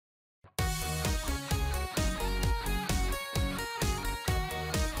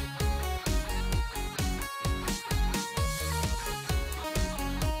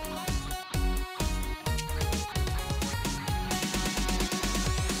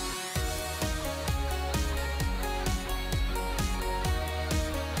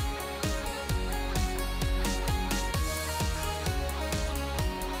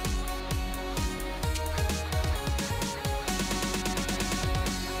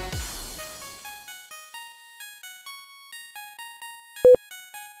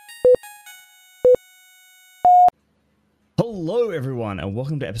Hello everyone and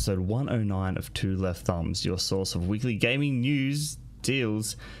welcome to episode 109 of Two Left Thumbs, your source of weekly gaming news,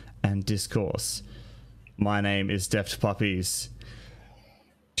 deals and discourse. My name is Deft Puppies.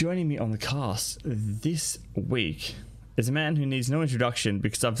 Joining me on the cast this week is a man who needs no introduction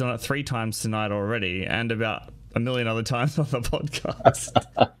because I've done it 3 times tonight already and about a million other times on the podcast.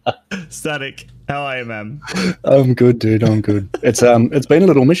 Static, how are you, man? I'm good, dude. I'm good. It's been a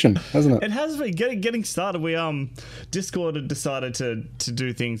little mission, hasn't it? It has been getting started. We Discord had decided to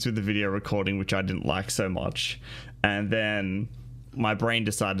do things with the video recording, which I didn't like so much, and then my brain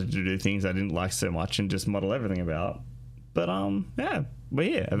decided to do things I didn't like so much and just muddle everything about. But yeah, we're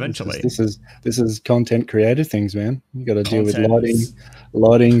here eventually. This is content creator things, man. You got to deal with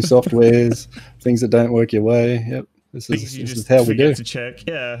lighting softwares, things that don't work your way. Yep. This is how we do. To check.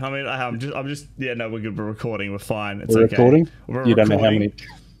 Yeah, I mean, I'm just. Yeah, no, we're good. We're recording. We're fine. It's we're okay. Recording. We're you recording. Don't know how many.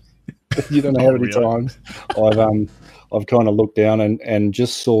 You don't know how many times I've kind of looked down and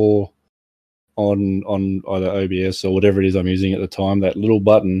just saw on either OBS or whatever it is I'm using at the time that little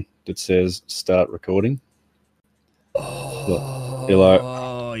button that says start recording. Oh, you're like,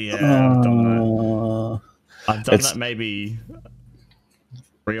 yeah, I've done that. I've done that maybe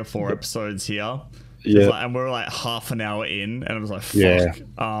 3 or 4 episodes here. Yeah, and we're like half an hour in, and I was like, "Fuck." Yeah.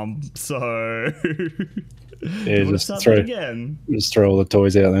 So yeah, just throw all the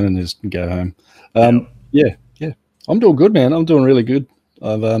toys out then and just go home. Yeah. I'm doing good, man. I'm doing really good.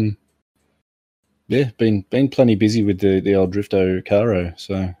 I've been plenty busy with the old Drifto Caro,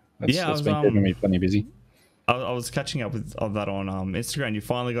 so that's been keeping me plenty busy. I was catching up with that on Instagram. You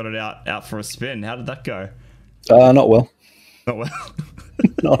finally got it out for a spin. How did that go? Not well. Not well.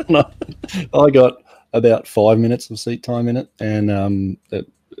 No. I got about 5 minutes of seat time in it, and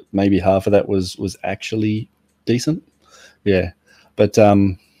maybe half of that was actually decent. Yeah, but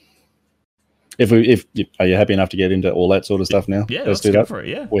if are you happy enough to get into all that sort of stuff now? Yeah, let's do that. For it.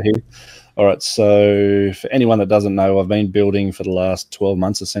 Yeah, we're here. All right. So for anyone that doesn't know, I've been building for the last 12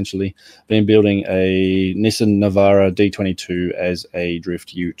 months, essentially, been building a Nissan Navara D22 as a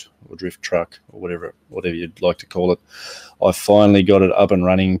drift ute or drift truck or whatever you'd like to call it. I finally got it up and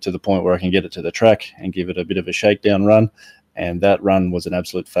running to the point where I can get it to the track and give it a bit of a shakedown run. And that run was an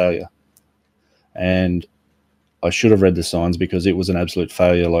absolute failure. And I should have read the signs because it was an absolute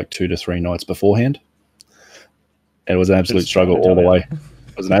failure like 2 to 3 nights beforehand. And it was an absolute struggle all the way.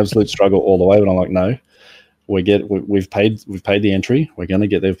 It was an absolute struggle all the way, but I'm like, no, we've paid the entry. We're going to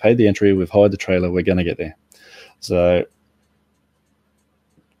get there. We've paid the entry. We've hired the trailer. We're going to get there. So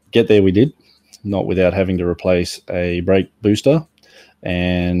get there we did, not without having to replace a brake booster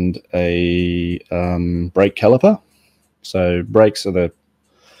and a brake caliper. So brakes are the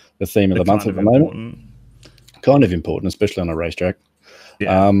theme of the month at the moment. Kind of important, especially on a racetrack.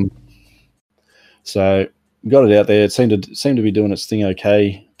 Yeah. So got it out there. It seemed to be doing its thing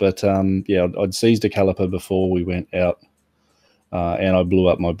okay, but yeah, I'd seized a caliper before we went out, and I blew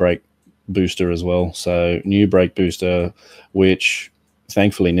up my brake booster as well. So new brake booster, which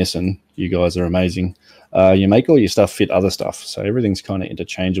thankfully Nissan, you guys are amazing. You make all your stuff fit other stuff, so everything's kind of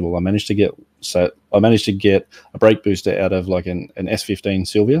interchangeable. I managed to get a brake booster out of like an S15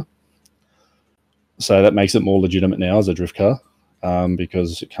 Silvia, so that makes it more legitimate now as a drift car.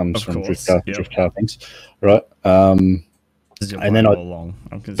 Because it comes from drift car things, right? And then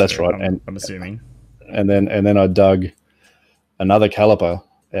that's right. I'm assuming. And then I dug another caliper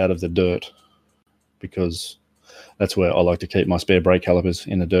out of the dirt because that's where I like to keep my spare brake calipers,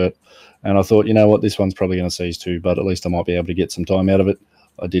 in the dirt. And I thought, you know what, this one's probably going to seize too, but at least I might be able to get some time out of it.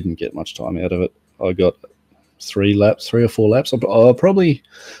 I didn't get much time out of it. I got 3 or 4 laps. I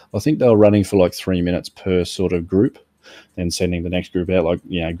think they were running for like 3 minutes per sort of group. Then sending the next group out, like,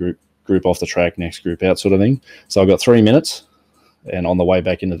 you know, group off the track, next group out sort of thing. So I got 3 minutes, and on the way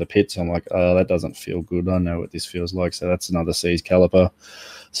back into the pits, I'm like, oh, that doesn't feel good. I know what this feels like. So that's another seized caliper.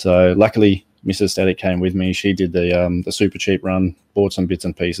 So luckily, Mrs. Static came with me. She did the super cheap run, bought some bits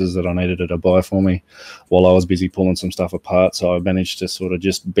and pieces that I needed her to buy for me while I was busy pulling some stuff apart. So I managed to sort of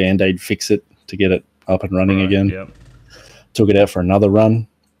just Band-Aid fix it to get it up and running again. Yep. Took it out for another run.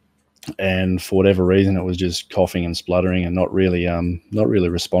 And for whatever reason, it was just coughing and spluttering and not really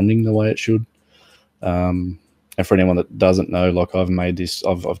responding the way it should. And for anyone that doesn't know, like, I've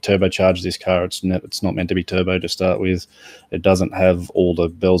turbocharged this car. It's not meant to be turbo to start with. It doesn't have all the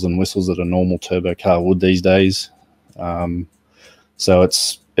bells and whistles that a normal turbo car would these days. So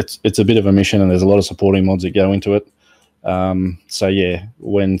it's a bit of a mission, and there's a lot of supporting mods that go into it. So yeah,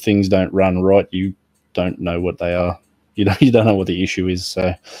 when things don't run right, you don't know what they are. You don't know what the issue is.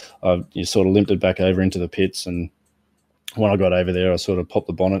 So you sort of limped it back over into the pits and when I got over there, I sort of popped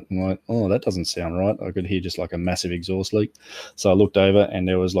the bonnet and went, oh, that doesn't sound right. I could hear just like a massive exhaust leak. So I looked over and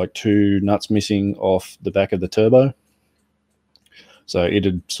there was like 2 nuts missing off the back of the turbo. So it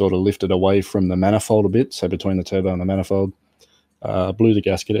had sort of lifted away from the manifold a bit, so between the turbo and the manifold. Blew the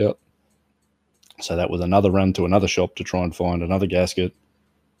gasket out. So that was another run to another shop to try and find another gasket,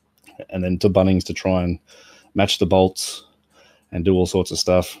 and then to Bunnings to try and match the bolts and do all sorts of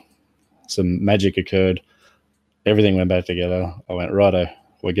stuff. Some magic occurred. Everything went back together. I went, righto,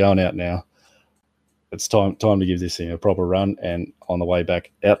 we're going out now. It's time to give this thing a proper run. And on the way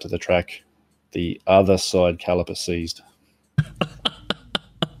back out to the track, the other side caliper seized.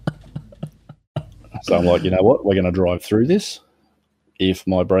 So I'm like, you know what? We're going to drive through this. If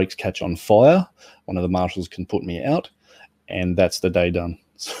my brakes catch on fire, one of the marshals can put me out, and that's the day done.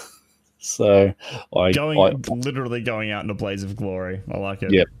 So literally going out in a blaze of glory. I like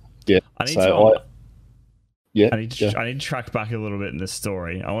it. Yeah. I need to track back a little bit in this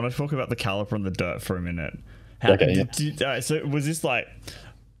story. I want to talk about the caliper in the dirt for a minute. So was this like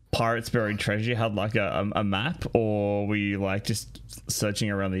Pirates Buried Treasure? Had like a map, or were you like just searching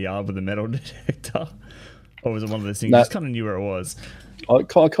around the yard with a metal detector, or was it one of those things you just kind of knew where it was? I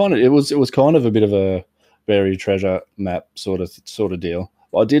kind of it was kind of a bit of a buried treasure map sort of deal.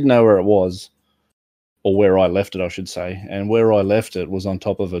 I did know where it was, or where I left it, I should say, and where I left it was on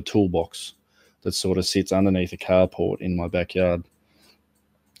top of a toolbox that sort of sits underneath a carport in my backyard.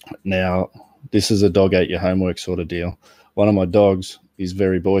 Now, this is a dog ate your homework sort of deal. One of my dogs is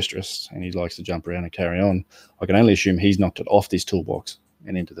very boisterous and he likes to jump around and carry on. I can only assume he's knocked it off this toolbox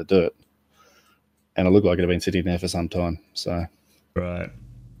and into the dirt. And it looked like it had been sitting there for some time. So, right.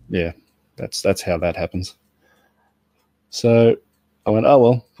 Yeah, that's how that happens. So I went, oh,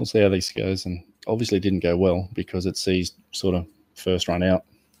 well, we'll see how this goes. And obviously it didn't go well because it seized sort of first run out.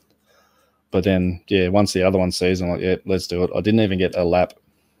 But then, yeah, once the other one seized, I'm like, yeah, let's do it. I didn't even get a lap.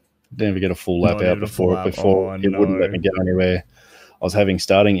 Didn't even get a full lap out before it wouldn't let me go anywhere. I was having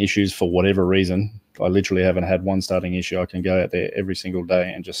starting issues for whatever reason. I literally haven't had one starting issue. I can go out there every single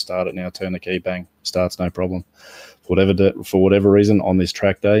day and just start it now, turn the key, bang, starts, no problem. For whatever reason, on this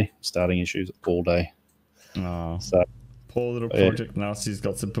track day, starting issues all day. Oh, so poor little Project Nasty's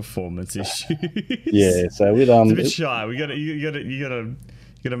got some performance issues. Yeah, so with it's a bit shy. You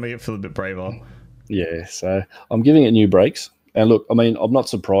gotta make it feel a bit braver. Yeah, so I'm giving it new brakes. And look, I mean, I'm not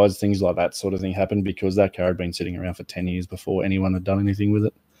surprised things like that sort of thing happened because that car had been sitting around for 10 years before anyone had done anything with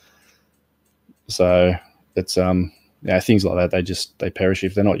it. So it's things like that, they perish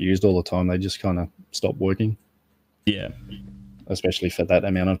if they're not used all the time. They just kind of stop working. Yeah, especially for that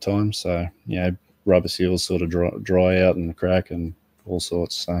amount of time. So rubber seals sort of dry out and crack and all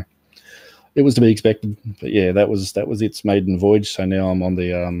sorts. So it was to be expected. But yeah, that was its maiden voyage. So now I'm on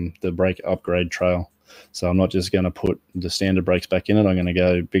the brake upgrade trail. So I'm not just going to put the standard brakes back in it. I'm going to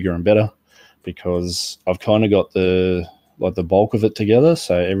go bigger and better because I've kind of got the bulk of it together.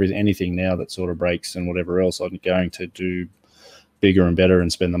 So anything now that sort of breaks and whatever else, I'm going to do bigger and better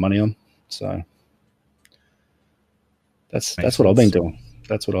and spend the money on. So that's what I've been doing.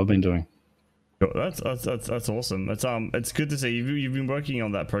 That's what I've been doing. That's awesome. It's good to see you've been working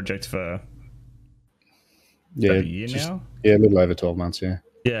on that project for a year now. Yeah, a little over 12 months. Yeah.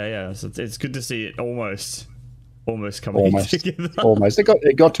 Yeah. So it's good to see it almost coming together. Almost.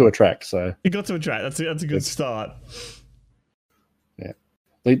 It got to a track. So it got to a track. That's a good start. Yeah.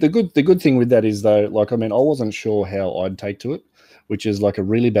 The good thing with that is though, like, I mean, I wasn't sure how I'd take to it, which is like a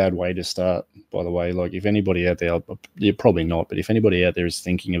really bad way to start, by the way. Like if anybody out there, you're probably not, but if anybody out there is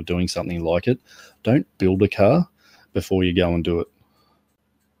thinking of doing something like it, don't build a car before you go and do it.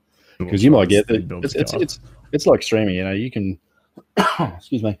 Because you might get it's like streaming, you can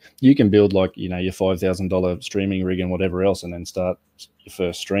excuse me, you can build like, your $5,000 streaming rig and whatever else and then start your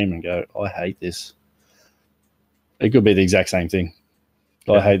first stream and go, I hate this. It could be the exact same thing.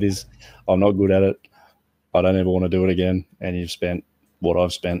 I hate this. I'm not good at it. I don't ever want to do it again. And you've spent what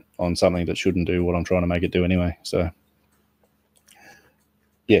I've spent on something that shouldn't do what I'm trying to make it do anyway. So,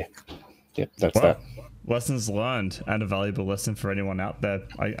 yeah, that's that. Lessons learned and a valuable lesson for anyone out there,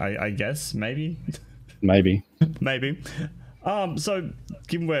 I guess, maybe. Maybe. So,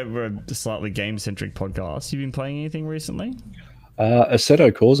 given we're a slightly game-centric podcast, you've been playing anything recently?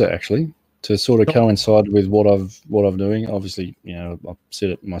 Assetto Corsa, actually. To sort of coincide with what I'm doing. Obviously, I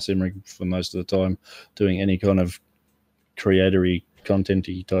sit at my sim rig for most of the time doing any kind of creatory,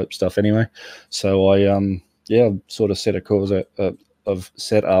 content-y type stuff anyway. So I sort of set up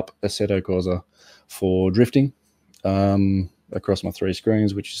Assetto Corsa for drifting across my 3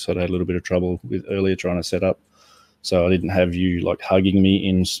 screens, which sort of had a little bit of trouble with earlier trying to set up. So I didn't have you like hugging me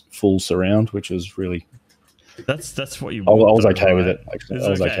in full surround, which was really That's what you I want. was though, okay with right? it. Actually, It's I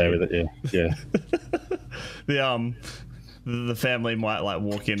was okay. okay with it. Yeah. The family might like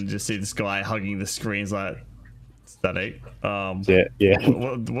walk in and just see this guy hugging the screens like, static. Yeah.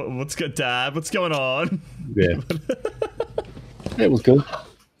 What's good, Dad? What's going on? Yeah. It was cool.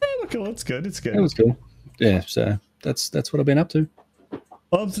 Cool. It's good. It's It good. was cool. Yeah. So that's what I've been up to.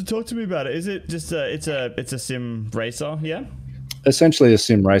 So talk to me about it. Is it just it's a sim racer? Yeah. Essentially a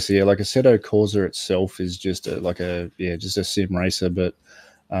sim racer. Yeah, like Assetto Corsa itself is just just a sim racer, but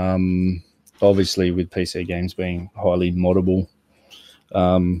obviously with PC games being highly moddable,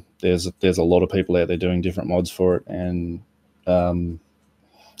 there's a lot of people out there doing different mods for it, and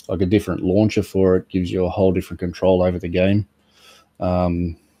like a different launcher for it gives you a whole different control over the game.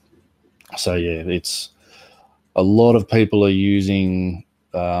 So yeah, it's a lot of people are using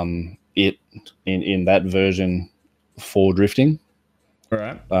it in that version for drifting. All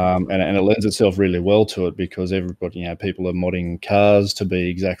right. And it lends itself really well to it because everybody, people are modding cars to be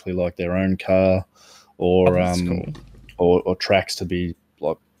exactly like their own car, or That's cool. or tracks to be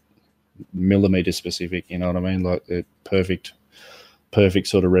like millimeter specific. You know what I mean? Like they're perfect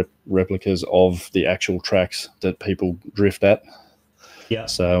sort of replicas of the actual tracks that people drift at. Yeah.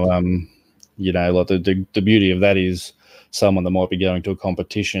 So like the beauty of that is someone that might be going to a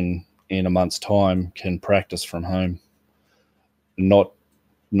competition in a month's time can practice from home, not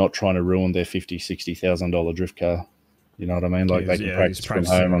trying to ruin their $50,000-$60,000 drift car. You know what I mean? Like they can practice from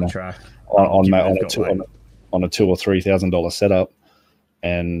home on a track on a $2,000 or $3,000 setup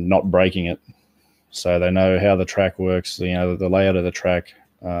and not breaking it. So they know how the track works, the layout of the track,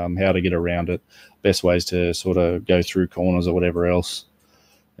 how to get around it, best ways to sort of go through corners or whatever else.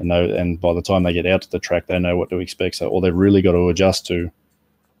 And by the time they get out to the track, they know what to expect. So all they've really got to adjust to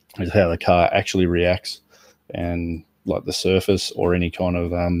is how the car actually reacts, and like the surface or any kind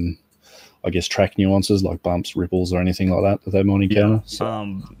of track nuances like bumps, ripples, or anything like that they might encounter.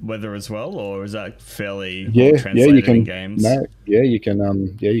 So, weather as well, or is that fairly translated you can, in games? You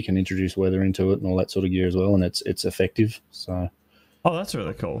can introduce weather into it and all that sort of gear as well, and it's effective. So that's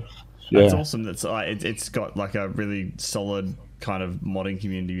really cool. Yeah. That's awesome. That's it's got like a really solid kind of modding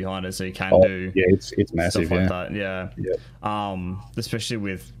community behind it, so you can do it's massive stuff like that. Yeah. Especially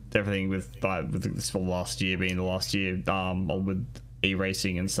with everything with this for last year being the last year, with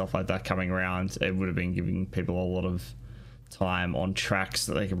e-racing and stuff like that coming around, it would have been giving people a lot of time on tracks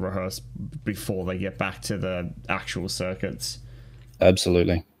that they could rehearse before they get back to the actual circuits.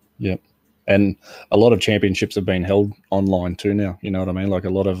 Absolutely. Yep. And a lot of championships have been held online too now. You know what I mean? Like a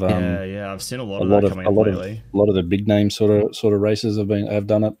lot of I've seen a lot of that coming up lately. A lot of the big name sort of races have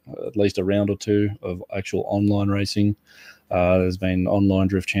done it. At least a round or two of actual online racing. There's been online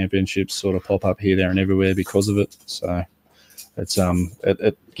drift championships sort of pop up here, there, and everywhere because of it. So it's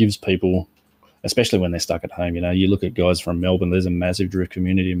it gives people, especially when they're stuck at home. You look at guys from Melbourne. There's a massive drift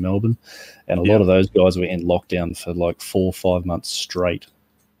community in Melbourne, and a lot of those guys were in lockdown for like 4 or 5 months straight.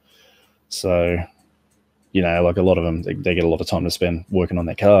 So, like a lot of them, they get a lot of time to spend working on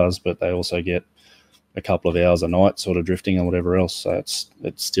their cars, but they also get a couple of hours a night sort of drifting and whatever else. So it's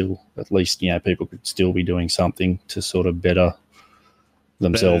still, at least, people could still be doing something to sort of better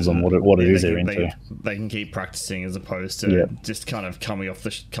themselves on what it is they're into. They can keep practicing as opposed to just kind of coming off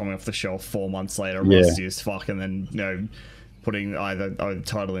the shelf 4 months later, rusty as fuck, and then putting either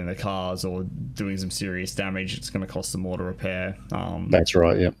totaling the cars or doing some serious damage. It's going to cost them more to repair. That's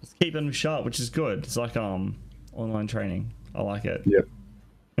right. Yep. Keep them sharp, which is good. It's like online training. I like it. Yep.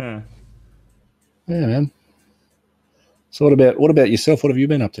 Yeah. Yeah, man. So what about yourself? What have you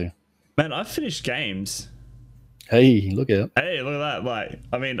been up to? Man, I've finished games. Hey, look out! Hey, look at that! Like,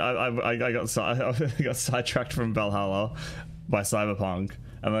 I mean, I got sidetracked from Valhalla by Cyberpunk,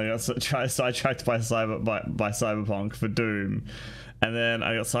 and then I got sidetracked by Cyberpunk for Doom, and then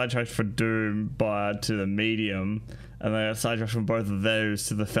I got sidetracked for Doom to the Medium, and then I got sidetracked from both of those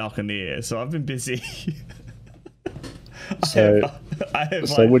to the Falconeer. So I've been busy. So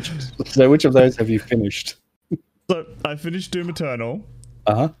which of those have you finished? So I finished Doom Eternal.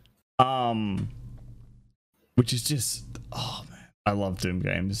 Which is just, oh man, I love Doom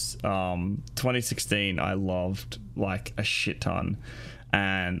games. 2016 I loved like a shit ton,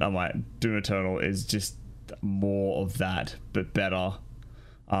 and I'm like, Doom Eternal is just more of that but better.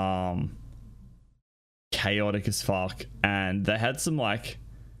 Chaotic as fuck, and they had some like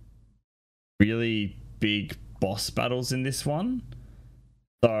really big boss battles in this one.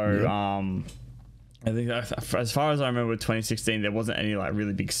 So I think as far as I remember with 2016, there wasn't any like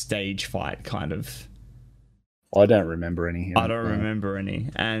really big stage fight kind of. I don't remember any. I don't remember any,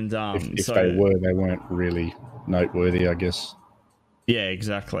 and if they weren't really noteworthy, I guess. Yeah,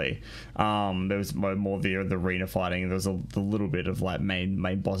 exactly. There was more the arena fighting. There was the little bit of like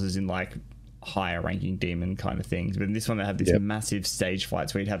main bosses in like higher ranking demon kind of things. But in this one, they have this Yep. massive stage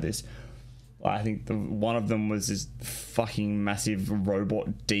fights where you'd have this. I think one of them was this fucking massive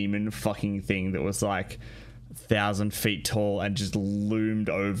robot demon fucking thing that was like 1,000 feet tall and just loomed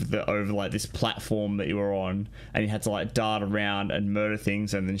over like this platform that you were on, and you had to like dart around and murder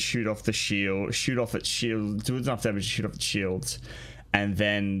things and then shoot off its shield, do enough damage to shoot off its shields, and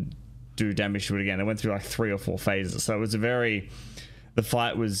then do damage to it again. It went through like 3 or 4 phases, so it was the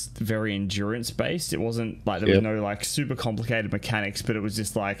fight was very endurance based. It wasn't like there was no like super complicated mechanics, but it was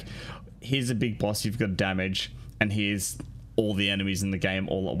just like, here's a big boss you've got to damage, and here's all the enemies in the game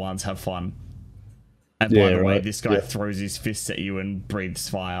all at once. Have fun. And by the way, this guy throws his fists at you and breathes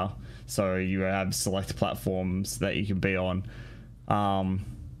fire. So you have select platforms that you can be on.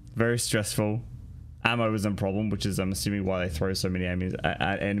 Very stressful. Ammo isn't a problem, which is, I'm assuming, why they throw so many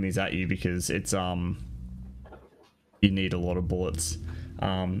enemies at you, because it's you need a lot of bullets,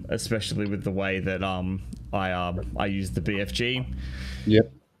 especially with the way that I use the BFG.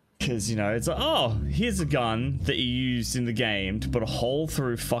 Yep. Because, you know, it's like, oh, here's a gun that you used in the game to put a hole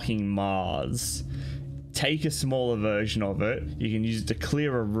through fucking Mars. Take a smaller version of it. You can use it to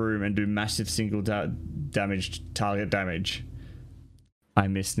clear a room and do massive single target damage. I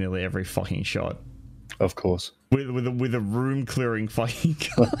missed nearly every fucking shot. Of course. With a room clearing fucking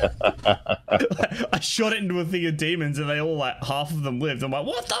gun. I shot it into a thing of demons and they all, like, half of them lived. I'm like,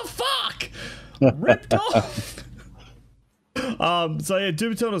 what the fuck? Ripped off. So yeah,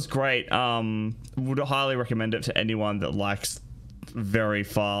 Doom Eternal's great. Would highly recommend it to anyone that likes very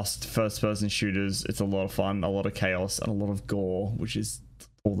fast first-person shooters. It's a lot of fun, a lot of chaos, and a lot of gore, which is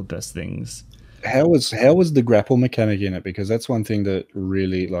all the best things. How was the grapple mechanic in it? Because that's one thing that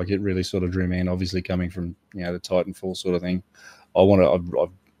really, like, it really sort of drew me in. Obviously, coming from, you know, the Titanfall sort of thing,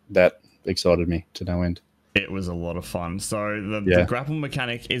 that excited me to no end. It was a lot of fun. So the grapple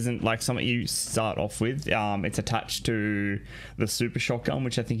mechanic isn't like something you start off with. It's attached to the super shotgun,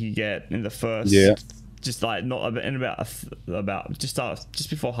 which I think you get in the first. Yeah. Just like not in about just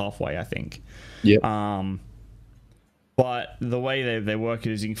before halfway, I think. Yeah. But the way they work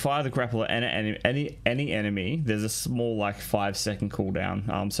is you can fire the grapple at any enemy. There's a small like 5-second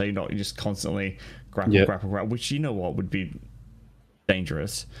cooldown. So you're just constantly grapple, which, you know what, would be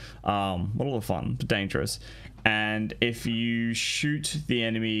dangerous. Not a lot of fun, but dangerous. And if you shoot the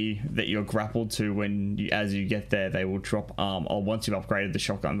enemy that you're grappled to, as you get there, they will drop armor. Or once you've upgraded the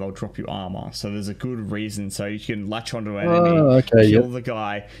shotgun, they'll drop you armor. So there's a good reason. So you can latch onto an enemy, kill the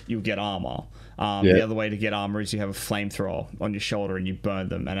guy, you'll get armor. The other way to get armor is you have a flamethrower on your shoulder and you burn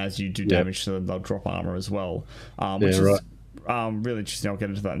them. And as you do damage to them, they'll drop armor as well. Which is really interesting. I'll get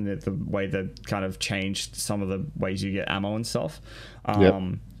into that in the way that kind of changed some of the ways you get ammo and stuff.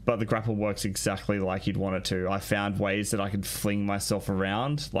 But the grapple works exactly like you'd want it to. I found ways that I could fling myself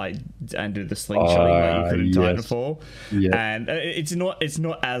around, like, and do the slingshotting like you could in Titanfall. And it's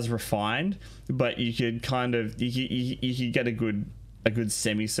not as refined, but you could kind of you could get a good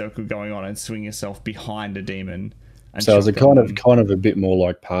semicircle going on and swing yourself behind a demon. And so is it kind of a bit more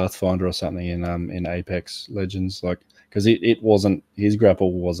like Pathfinder or something in Apex Legends, like, because it wasn't, his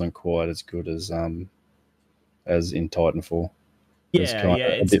grapple wasn't quite as good as in Titanfall.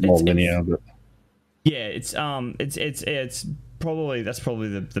 A bit more linear, but it's probably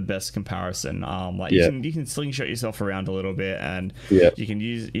the best comparison. Like you can slingshot yourself around a little bit, and you can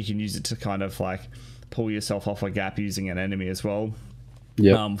use it to kind of like pull yourself off a gap using an enemy as well.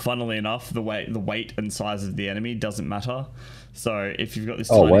 Funnily enough, the weight and size of the enemy doesn't matter. So if you've got this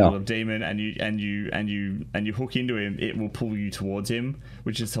tiny little demon and you hook into him, it will pull you towards him,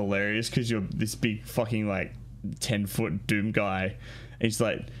 which is hilarious because you're this big fucking like 10-foot Doom guy, and he's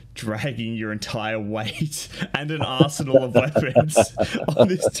like dragging your entire weight and an arsenal of weapons on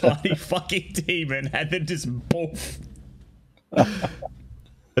this tiny fucking demon, and then just poof.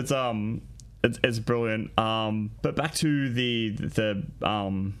 It's brilliant. But back to the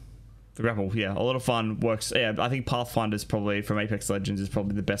grapple. A lot of fun. Works. I think Pathfinder's probably, from Apex Legends, is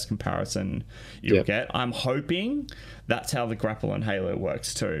probably the best comparison you'll get. I'm hoping that's how the grapple in Halo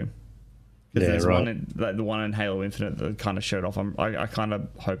works too. Because there's the one in Halo Infinite that kind of showed off. I kind of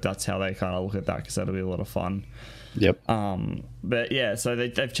hope that's how they kind of look at that, because that'll be a lot of fun. But yeah, so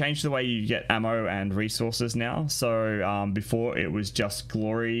they've changed the way you get ammo and resources now. So before it was just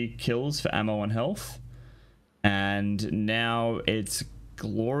glory kills for ammo and health, and now it's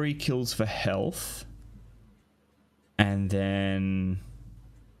glory kills for health, and then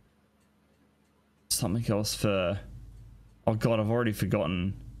something else for, oh god, I've already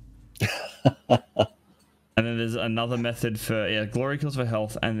forgotten. And then there's another method for glory kills for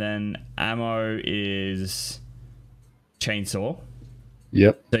health, and then ammo is chainsaw.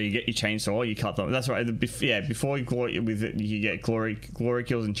 Yep. So you get your chainsaw, you cut them. That's right. Before you glory with it, you get glory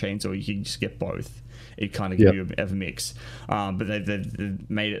kills and chainsaw. You can just get both. It kind of gives you a mix. But they've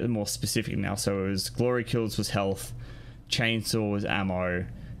made it more specific now. So it was glory kills was health, chainsaw was ammo,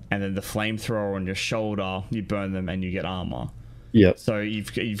 and then the flamethrower on your shoulder, you burn them and you get armor. Yep. So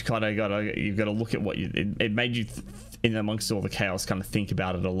you've kind of got to look at what it made you in amongst all the chaos kind of think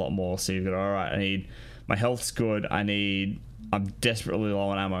about it a lot more. So you've got, all right, I need my health's good. I'm desperately low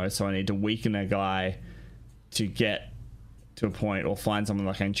on ammo, so I need to weaken a guy to get to a point, or find someone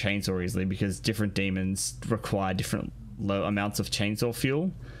that can chainsaw easily, because different demons require different low amounts of chainsaw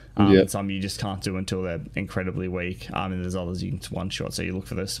fuel. Some you just can't do until they're incredibly weak. And there's others you can one shot, so you look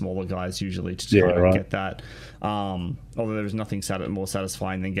for those smaller guys usually to try and get that. Although there's nothing more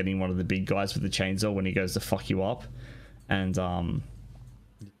satisfying than getting one of the big guys with the chainsaw when he goes to fuck you up, and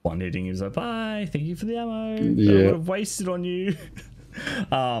one hitting you, like, bye, thank you for the ammo. I would have wasted on you.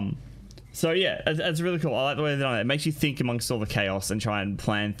 So yeah, it's really cool. I like the way they're done it. It makes you think amongst all the chaos and try and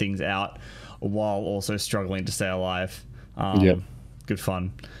plan things out while also struggling to stay alive. Good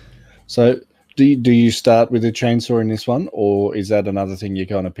fun. So do you start with a chainsaw in this one, or is that another thing you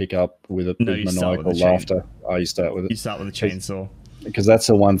kind of pick up with it? No, with maniacal laughter. Oh, you start with it. You start with a chainsaw. Because that's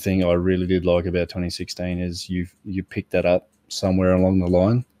the one thing I really did like about 2016 is you pick that up somewhere along the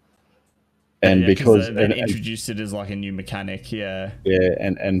line. And because they introduced it as like a new mechanic,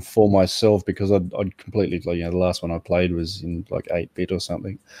 and for myself, because I'd completely, the last one I played was in like 8-bit or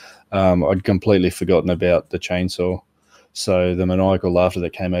something, I'd completely forgotten about the chainsaw. So the maniacal laughter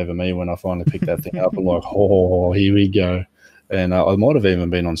that came over me when I finally picked that thing up, I'm like, oh, here we go. And I might have even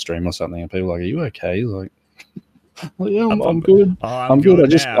been on stream or something, and people were like, are you okay? Like, well, yeah, I'm good. Oh, I'm good.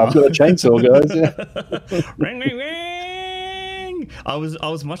 I've got a chainsaw, guys. Yeah. Ring, ring, ring. I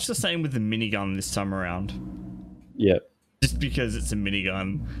was much the same with the minigun this time around. Yeah. Just because it's a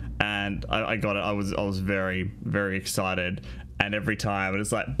minigun, and I got it. I was very, very excited, and every time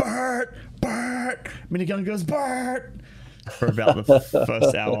it's like Bert, minigun goes Bert for about the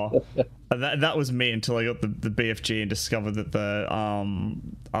first hour. And that was me until I got the BFG and discovered that the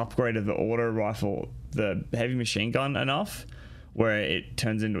upgraded the auto rifle, the heavy machine gun enough, where it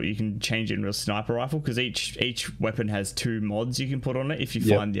turns into, you can change it into a sniper rifle, because each weapon has 2 mods you can put on it if you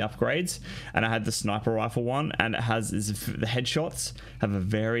find the upgrades. And I had the sniper rifle one, and the headshots have a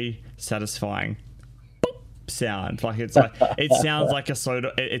very satisfying sound. Like it's like it sounds like a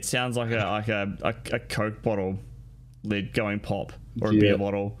soda. It sounds like a Coke bottle lid going pop, or a beer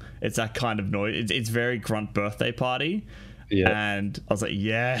bottle. It's that kind of noise. It's very Grunt birthday party. Yeah. And I was like,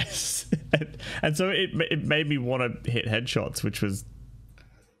 yes. and so it made me want to hit headshots, which was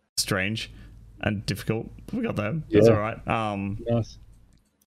strange and difficult. We got there. That's all right. Nice.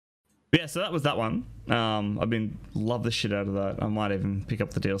 Yeah, so that was that one. I've been love the shit out of that. I might even pick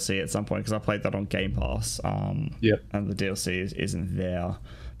up the DLC at some point, because I played that on Game Pass. And the DLC isn't there,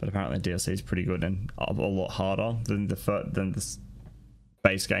 but apparently the DLC is pretty good and a lot harder than the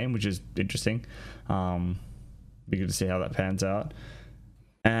base game, which is interesting. Be good to see how that pans out.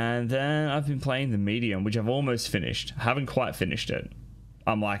 And then I've been playing the Medium, which I've almost finished. I haven't quite finished it.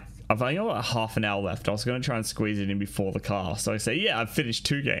 I'm like, I've only got half an hour left. I was going to try and squeeze it in before the cast. So I say, yeah, I've finished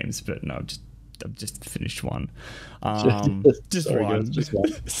 2 games, but no, I've just finished one. Just one.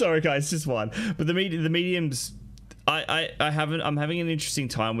 Sorry guys, just one. But the Mediums, I'm having an interesting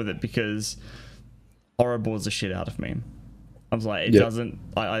time with it, because horror bores the shit out of me. I was like, it doesn't.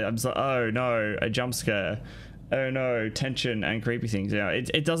 I'm just like, oh no, a jump scare. Oh no, tension and creepy things. Yeah,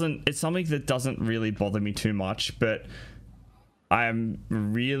 it doesn't. It's something that doesn't really bother me too much, but I'm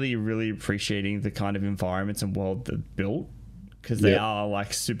really, really appreciating the kind of environments and world they've built, because they are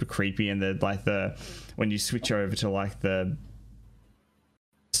like super creepy, and they're like when you switch over to like the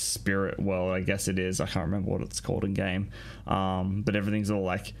spirit world, I guess it is. I can't remember what it's called in game, but everything's all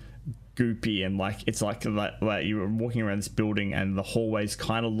like goopy, and like it's like you're walking around this building, and the hallways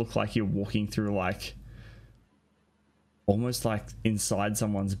kind of look like you're walking through like almost like inside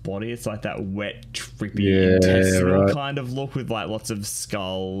someone's body. It's like that wet, trippy, intestinal kind of look, with like lots of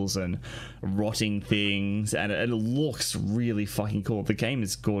skulls and rotting things, and it looks really fucking cool. The game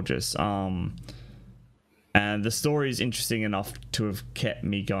is gorgeous, and the story is interesting enough to have kept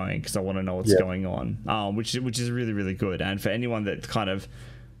me going, because I want to know what's going on, which is really, really good. And for anyone that kind of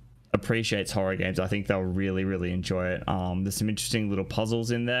appreciates horror games, I think they'll really, really enjoy it. There's some interesting little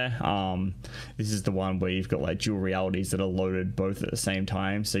puzzles in there. This is the one where you've got like dual realities that are loaded both at the same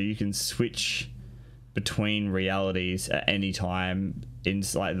time, so you can switch between realities at any time. In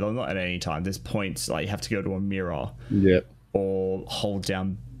like, well, not at any time. There's points like you have to go to a mirror. Yep. Or hold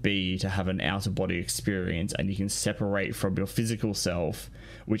down B to have an outer body experience, and you can separate from your physical self,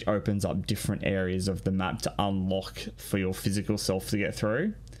 which opens up different areas of the map to unlock for your physical self to get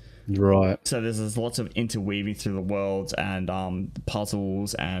through. Right. So there's lots of interweaving through the worlds and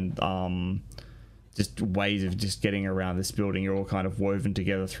puzzles and just ways of just getting around this building. You're all kind of woven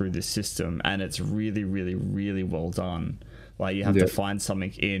together through this system, and it's really, really, really well done. Like you have to find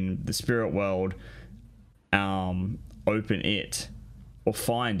something in the spirit world, open it or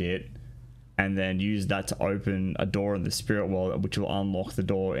find it, and then use that to open a door in the spirit world, which will unlock the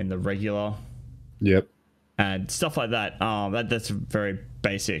door in the regular. Yep. And stuff like that. That's very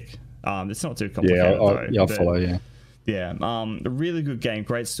basic. It's not too complicated. I'll follow. Yeah. Yeah. A really good game,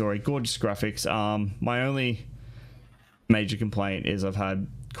 great story, gorgeous graphics. My only major complaint is I've had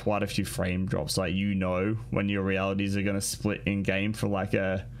quite a few frame drops. Like, when your realities are going to split in game for like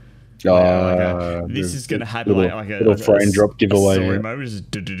a. This is going to happen like a little frame drop giveaway. Story moment.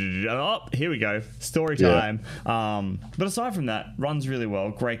 Just, here we go, story time. But aside from that, runs really well.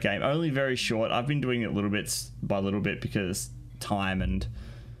 Great game. Only very short. I've been doing it little bits by little bit because time and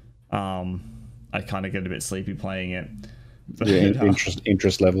I kind of get a bit sleepy playing it. But,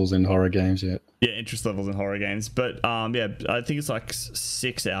 interest levels in horror games. Yeah, interest levels in horror games. But I think it's like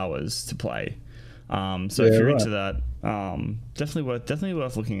 6 hours to play. So if you're into that, definitely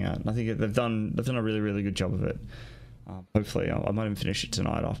worth looking at. I think they've done a really, really good job of it. Hopefully, I might even finish it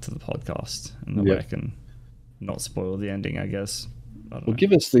tonight after the podcast, and that way I can not spoil the ending, I guess.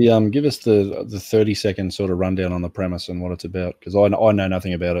 Give us the 30-second sort of rundown on the premise and what it's about, because I know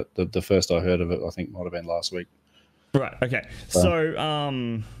nothing about it. The first I heard of it, I think, might have been last week. Right. Okay.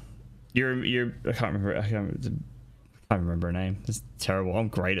 So you're I can't remember her name. It's terrible. I'm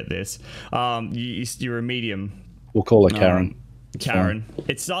great at this. You're a medium. We'll call her Karen. Karen.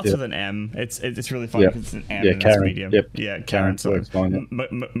 It starts with an M. It's really funny because it's an M and Karen. it's medium. Yep. Yeah, Karen. So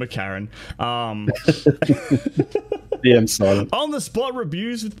McKaren. The M silent. On the spot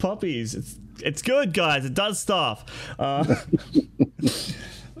reviews with puppies. It's good, guys. It does stuff. But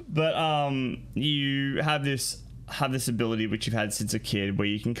you have this ability which you've had since a kid, where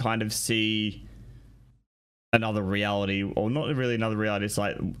you can kind of see another reality, or not really another reality. It's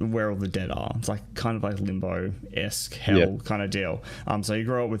like where all the dead are. It's like kind of like limbo-esque hell kind of deal. So you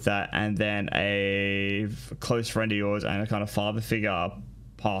grow up with that, and then a close friend of yours and a kind of father figure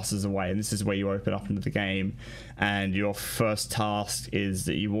passes away, and this is where you open up into the game, and your first task is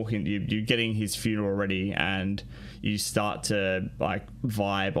that you walk in, you're getting his funeral ready, and you start to like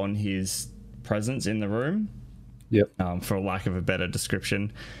vibe on his presence in the room. For lack of a better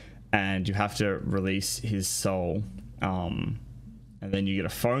description. And you have to release his soul. And then you get a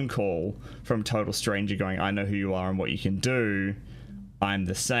phone call from a total stranger going, I know who you are and what you can do. I'm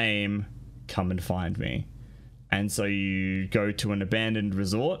the same. Come and find me. And so you go to an abandoned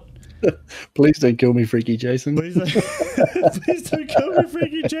resort. Please don't kill me, Freaky Jason. Please don't kill me,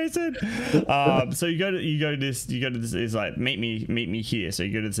 Freaky Jason. So you go to this. It's like meet me here. So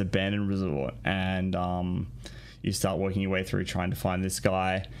you go to this abandoned resort, and you start working your way through trying to find this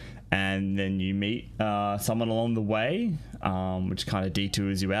guy. And then you meet someone along the way, which kind of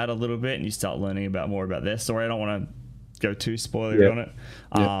detours you out a little bit, and you start learning more about their story. I don't want to go too spoilery on it.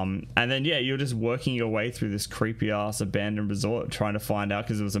 And then you're just working your way through this creepy ass abandoned resort, trying to find out,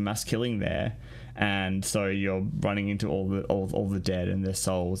 because there was a mass killing there, and so you're running into all the dead and their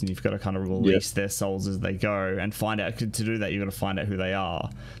souls, and you've got to kind of release their souls as they go, and find out. To do that, you've got to find out who they are.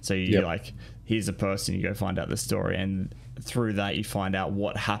 So you're like, here's a person, you go find out the story, and through that you find out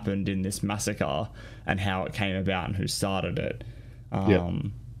what happened in this massacre and how it came about and who started it.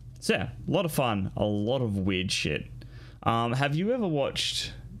 So a lot of fun, a lot of weird shit. Have you ever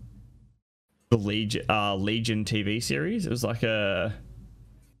watched the Legion TV series? It was like a...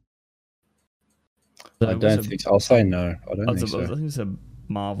 I don't think so. I'll say no. I don't think so. I think it's a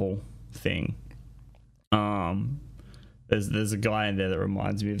Marvel thing. There's a guy in there that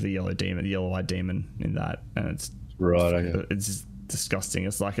reminds me of the yellow-eyed demon in that, and it's it's just disgusting.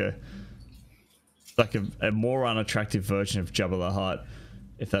 It's like a more unattractive version of Jabba the Hutt,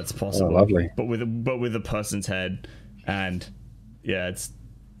 if that's possible. Oh, lovely. But with a person's head, and it's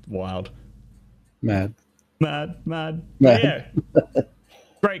wild. Mad. Yeah.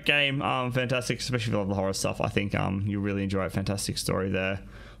 Great game. Fantastic, especially if you love the horror stuff. I think you'll really enjoy it. Fantastic story there.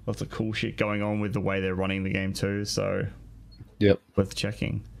 Lots of cool shit going on with the way they're running the game too. So worth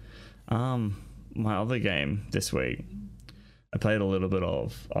checking. My other game this week I played a little bit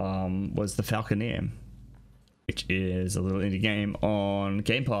of was The Falconeer. which is a little indie game on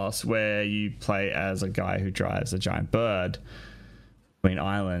Game Pass where you play as a guy who drives a giant bird between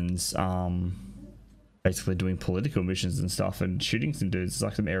islands, basically doing political missions and stuff and shooting some dudes. It's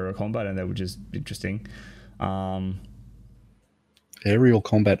like some aerial combat in there, which is interesting. Aerial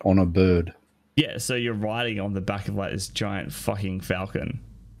combat on a bird. Yeah, so you're riding on the back of like this giant fucking falcon.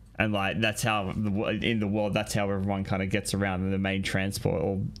 And like that's how in the world, that's how everyone kind of gets around in the main transport.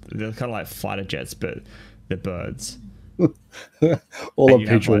 Or they're kind of like fighter jets, but they're birds. All I'm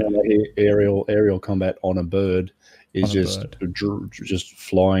picturing on aerial combat on a bird is just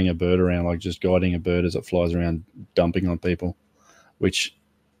flying a bird around, like just guiding a bird as it flies around, dumping on people, which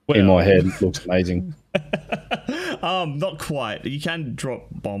in my head looks amazing. Not quite. You can drop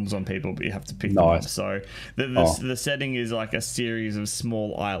bombs on people, but you have to pick them up. So the setting is like a series of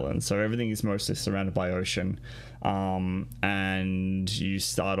small islands. So everything is mostly surrounded by ocean. And you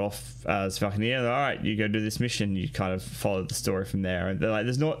start off as Falconeer. All right, you go do this mission. You kind of follow the story from there. And they're like,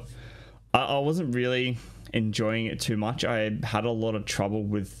 there's not. I wasn't really enjoying it too much. I had a lot of trouble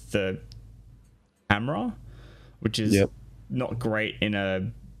with the camera, which is not great in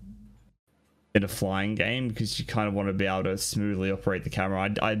a flying game because you kind of want to be able to smoothly operate the camera.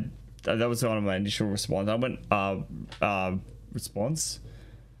 That was one of my initial response. I went response.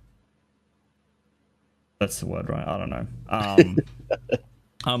 That's the word, right? I don't know.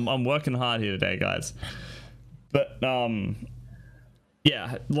 I'm working hard here today, guys. But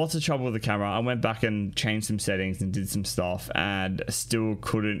yeah, lots of trouble with the camera. I went back and changed some settings and did some stuff, and still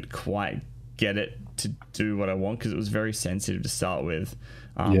couldn't quite get it to do what I want because it was very sensitive to start with.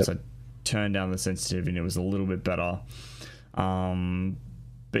 So I turned down the sensitivity and it was a little bit better.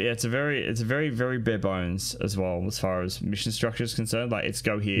 But yeah, it's a very, very bare bones as well as far as mission structure is concerned. Like it's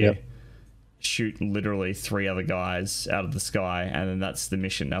go here, shoot literally 3 other guys out of the sky, and then that's the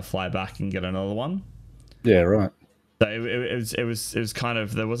mission. Now fly back and get another one. Yeah, right. So it was kind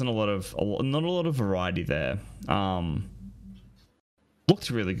of, there wasn't not a lot of variety there. Looked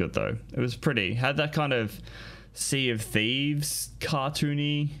really good though. It was pretty. Had that kind of Sea of Thieves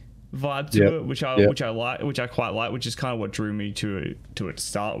cartoony vibe to it, which I like, which I quite like, which is kind of what drew me to it to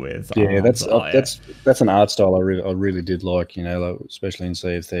start with. Yeah, that's an art style I really did like. You know, like, especially in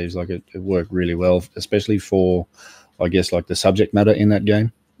Sea of Thieves, like it worked really well, especially for, I guess, like the subject matter in that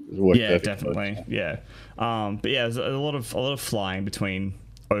game. Yeah, definitely. Yeah, but yeah, there's a lot of flying between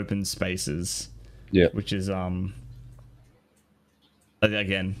open spaces. Yeah, which is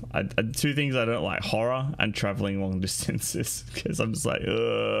again, two things I don't like: horror and traveling long distances. Because I'm just like,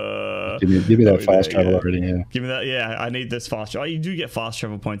 give me that fast travel already. Yeah, give me that. Yeah, I need this fast. Oh, you do get fast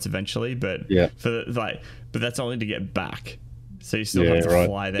travel points eventually, but but that's only to get back. So you still have to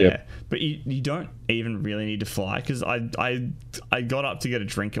fly there, but you don't even really need to fly because I got up to get a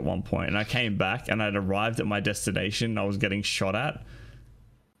drink at one point and I came back and I'd arrived at my destination. I was getting shot at,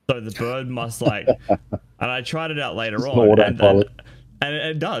 so the bird must like, and I tried it out later on. And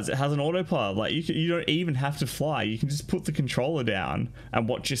it does. It has an autopilot. Like you don't even have to fly. You can just put the controller down and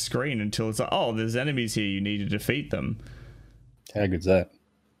watch your screen until it's like, oh, there's enemies here. You need to defeat them. How good's that?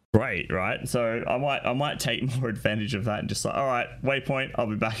 Great, right? So I might take more advantage of that and just like, all right, waypoint. I'll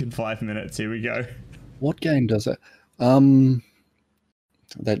be back in 5 minutes. Here we go. What game does that?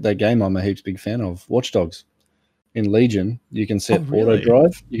 That game I'm a heaps big fan of. Watch Dogs. In Legion, you can set auto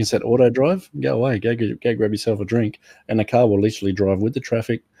drive. You can set auto drive. Go away. Go grab yourself a drink, and the car will literally drive with the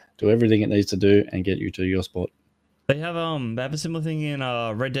traffic, do everything it needs to do, and get you to your spot. They have a similar thing in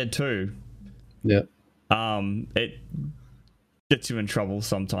Red Dead 2. Yeah. It gets you in trouble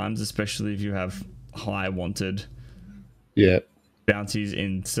sometimes, especially if you have high wanted bounties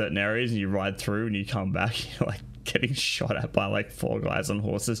in certain areas, and you ride through and you come back, you're like getting shot at by like 4 guys on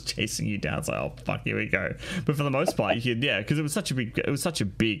horses chasing you down. It's like, oh fuck, here we go. But for the most part, you could, because it was such a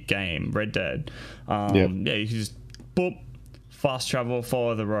big game, Red Dead. You could just boop, fast travel,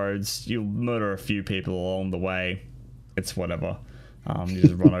 follow the roads. You'll murder a few people along the way. It's whatever. You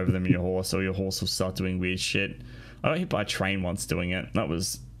just run over them in your horse, or your horse will start doing weird shit. I got hit by a train once doing it. That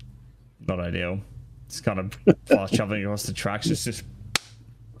was not ideal. It's kind of fast traveling across the tracks. It's just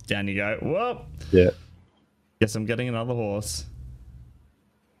down you go. Whoop. Yeah. Guess I'm getting another horse.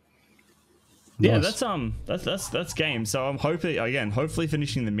 Nice. Yeah, that's game. So I'm hopefully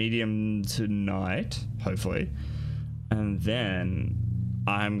finishing the medium tonight, hopefully, and then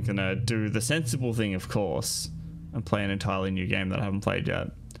I'm gonna do the sensible thing, of course, and play an entirely new game that I haven't played yet.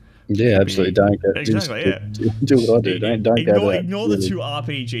 Yeah, absolutely. Do what I do. Don't ignore the 2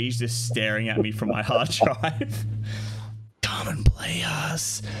 RPGs just staring at me from my hard drive. Come and play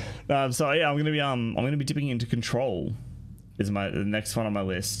us. So yeah, I'm gonna be dipping into Control. Is the next one on my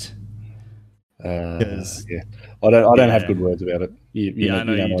list. Yeah, I don't have yeah. good words about it. Yeah, I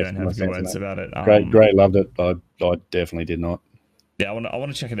know you don't my have good stance on words that. about it. Gray loved it. I definitely did not. Yeah, I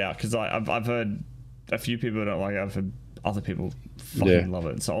want to check it out because I've heard a few people don't like it. I've heard other people fucking love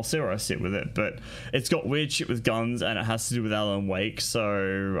it. So I'll see where I sit with it. But it's got weird shit with guns and it has to do with Alan Wake.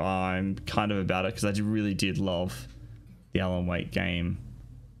 So I'm kind of about it because I really did love the Alan Wake game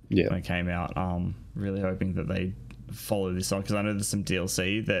when it came out. Really hoping that they follow this on because I know there's some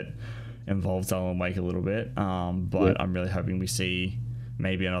DLC that involves Alan Wake a little bit. But I'm really hoping we see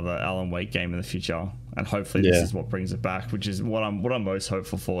maybe another Alan Wake game in the future, and hopefully this is what brings it back, which is what I'm most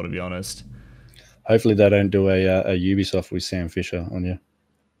hopeful for, to be honest. Hopefully they don't do a Ubisoft with Sam Fisher on you.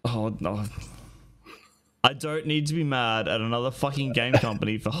 Oh no. I don't need to be mad at another fucking game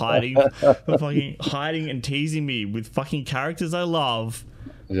company for hiding and teasing me with fucking characters I love.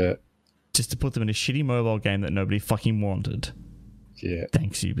 Yeah. Just to put them in a shitty mobile game that nobody fucking wanted. Yeah.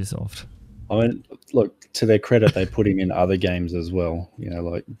 Thanks, Ubisoft. I mean, look, to their credit, they put him in other games as well.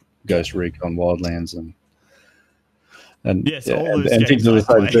 Like Ghost Recon Wildlands and yes, all those things games. of the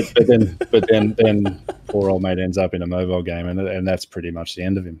same. But then poor old mate ends up in a mobile game, and that's pretty much the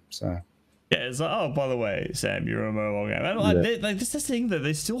end of him. So yeah, it's like, oh, by the way, Sam, you're a mobile game. And like, this is the thing that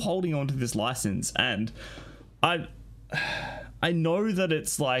they're still holding on to this license, and I know that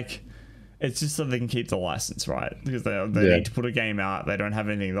it's like. It's just so they can keep the license, right? Because they need to put a game out. They don't have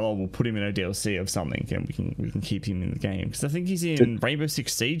anything. Oh, we'll put him in a DLC of something, and we can keep him in the game. Because I think he's in Rainbow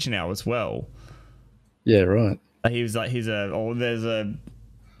Six Siege now as well. Yeah, right. He was like there was an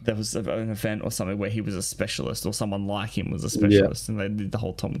event or something where he was a specialist, or someone like him was a specialist, and they did the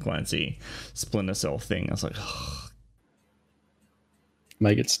whole Tom Clancy Splinter Cell thing. I was like, oh.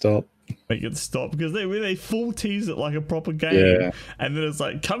 Make it stop. Make it stop, because they full tease it like a proper game, and then it's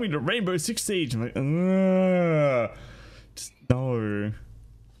like coming to Rainbow Six Siege. I'm like, just no.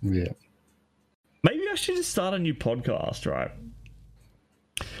 Yeah. Maybe I should just start a new podcast, right?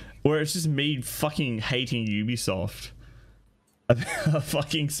 Where it's just me fucking hating Ubisoft about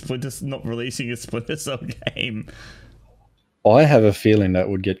fucking not releasing a Splinter Cell game. I have a feeling that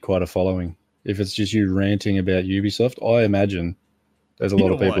would get quite a following if it's just you ranting about Ubisoft. I imagine there's a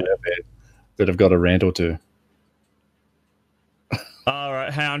lot of people out there that have got a rant or two. All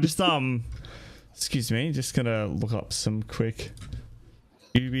right, hang on, just excuse me, just gonna look up some quick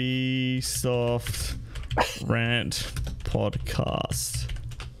Ubisoft rant podcast.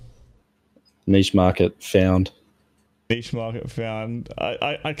 Niche market found. Niche market found.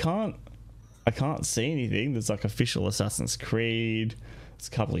 I can't see anything. There's like official Assassin's Creed. There's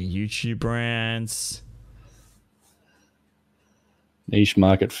a couple of YouTube brands. Niche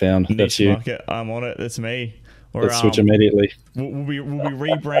market found. That's you. Market. I'm on it. That's me. Let's switch immediately. We'll be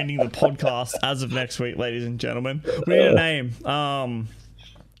rebranding the podcast as of next week, ladies and gentlemen. We need a name.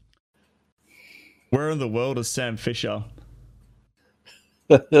 Where in the world is Sam Fisher?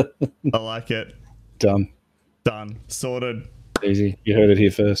 I like it. Done. Sorted. Easy. You heard it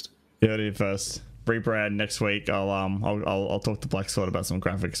here first. Rebrand next week. I'll talk to Black Sword about some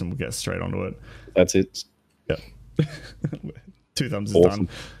graphics and we'll get straight onto it. That's it. Yep. 2 thumbs awesome. is done.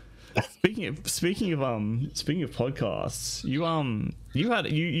 Speaking of podcasts,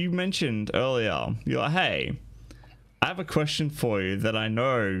 you mentioned earlier, you're like, hey, I have a question for you that I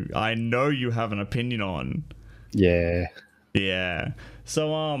know you have an opinion on. Yeah. So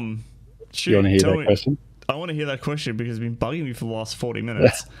you want to hear that question? I want to hear that question because it's been bugging me for the last 40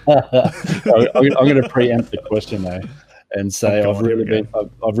 minutes. I'm going to preempt the question though, and say I've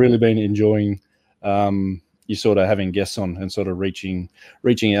really been enjoying you sort of having guests on and sort of reaching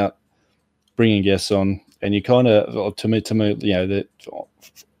out, bringing guests on, and you kind of to me, that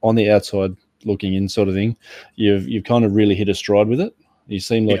on the outside looking in sort of thing, you've kind of really hit a stride with it. You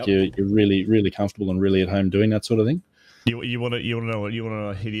seem like you're really, really comfortable and really at home doing that sort of thing. You want to know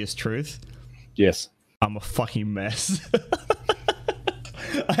a hideous truth? Yes. I'm a fucking mess.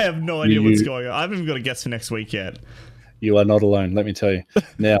 I have no idea what's going on. I haven't even got a guest for next week yet. You are not alone, let me tell you.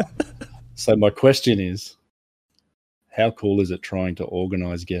 Now, so my question is, how cool is it trying to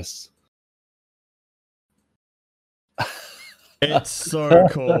organize guests? It's so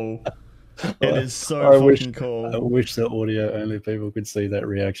cool. It is so fucking cool. I wish the audio only people could see that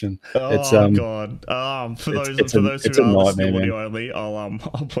reaction. Oh god. For those who are listening audio only, I'll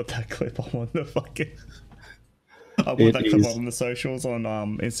put that clip on the fucking. I'll put that clip on the socials on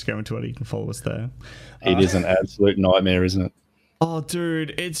Instagram and Twitter. You can follow us there. It is an absolute nightmare, isn't it? Oh,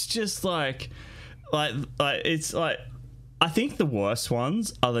 dude, it's just like it's like. I think the worst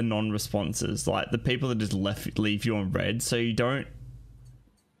ones are the non-responses, like the people that just leave you on red, so you don't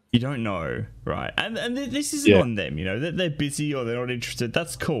You don't know, right? And this isn't Yeah. on them, you know. They're busy or they're not interested.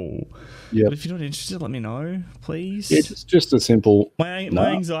 That's cool. Yeah. But if you're not interested, let me know, please. Yeah, just a simple my no.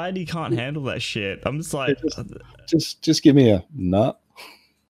 anxiety can't handle that shit. I'm just like, just give me a no.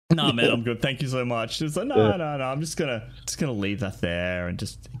 Nah, man, I'm good. Thank you so much. It's like, no. I'm just gonna leave that there and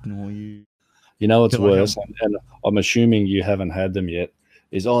just ignore you. You know what's worse, and I'm assuming you haven't had them yet,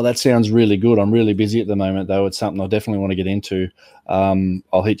 is, oh, that sounds really good. I'm really busy at the moment, though. It's something I definitely want to get into.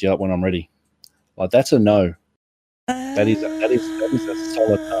 I'll hit you up when I'm ready. Like, that's a no. That is a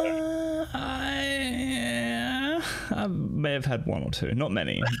solid no. I may have had one or two, not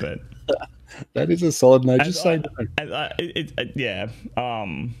many, but that is a solid no. Just say no. Yeah.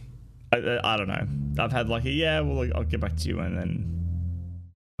 I don't know. I've had like well, I'll get back to you, and then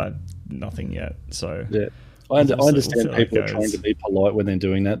nothing yet. So yeah. I understand people are trying to be polite when they're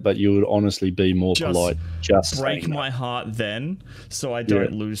doing that, but you would honestly be more polite. Just break my heart then, so I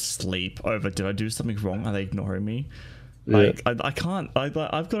don't lose sleep over, did I do something wrong? Are they ignoring me? Like, I can't. I've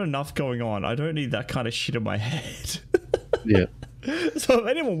got enough going on. I don't need that kind of shit in my head. Yeah. So if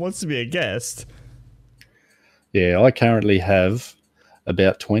anyone wants to be a guest, I currently have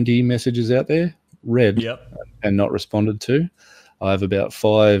about 20 messages out there read and not responded to. I have about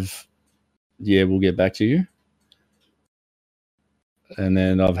 5. Yeah, we'll get back to you. And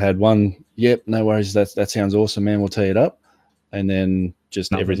then I've had one. Yep, no worries. That sounds awesome, man. We'll tee it up. And then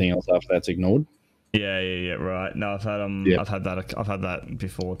just everything else after that's ignored. Yeah. Right. No, I've had I've had that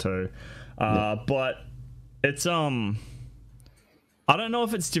before too. But it's I don't know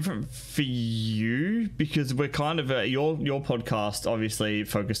if it's different for you, because we're kind of your podcast obviously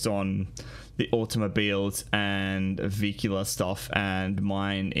focused on the automobiles and vehicular stuff, and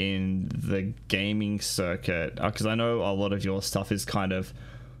mine in the gaming circuit, because I know a lot of your stuff is kind of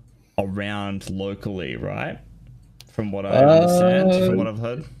around locally, right? From what I understand, from what I've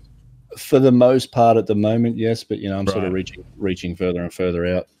heard. For the most part at the moment, yes, but I'm sort of reaching further and further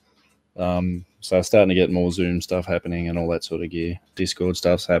out. So I'm starting to get more Zoom stuff happening and all that sort of gear. Discord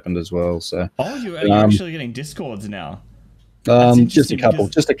stuff's happened as well. So you're actually getting Discords now. Just a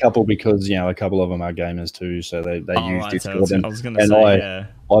couple because a couple of them are gamers too, so they use Discord. So I was going to say,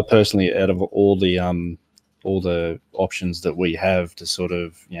 I personally, out of all the options that we have to sort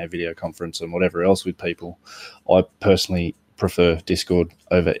of video conference and whatever else with people, I personally prefer Discord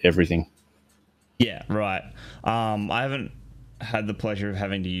over everything. Yeah, right. I haven't had the pleasure of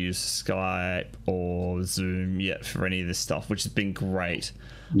having to use Skype or Zoom yet for any of this stuff, which has been great.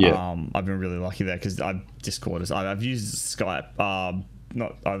 I've been really lucky there, because I've used Skype. I've used Skype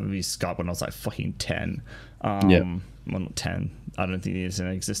when I was like fucking 10. Well, not 10. I don't think the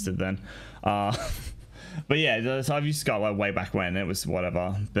internet existed then. But yeah, so I've used Skype like way back when. It was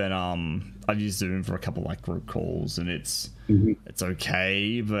whatever. But I've used Zoom for a couple like group calls, and it's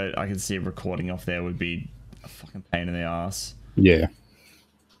okay. But I can see recording off there would be a fucking pain in the ass. Yeah.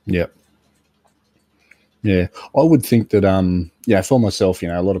 I would think that for myself,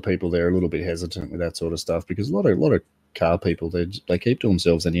 a lot of people, they're a little bit hesitant with that sort of stuff, because a lot of car people, they keep to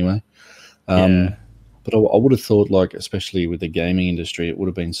themselves anyway. But I would have thought, like, especially with the gaming industry, it would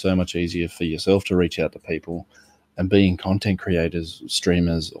have been so much easier for yourself to reach out to people, and being content creators,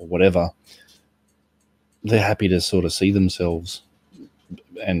 streamers, or whatever, they're happy to sort of see themselves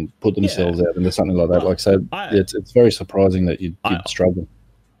and put themselves out into something like that. It's very surprising that you'd struggle.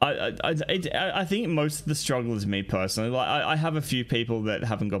 I think most of the struggle is me personally. Like, I have a few people that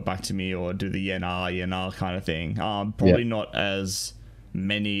haven't got back to me or do the YNR kind of thing. Probably not as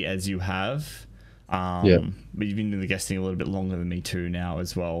many as you have. But you've been doing the guesting a little bit longer than me too now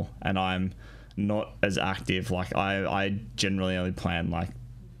as well. And I'm not as active. Like, I generally only plan like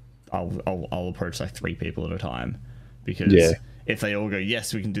I'll approach like 3 people at a time, because if they all go,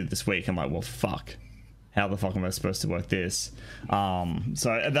 yes, we can do it this week, I'm like, well, fuck. How the fuck am I supposed to work this?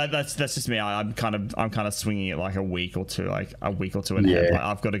 So that's just me. I'm kind of swinging it like a week or two ahead. Like,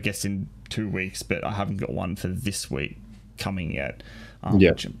 I've got a guest in 2 weeks, but I haven't got one for this week coming yet,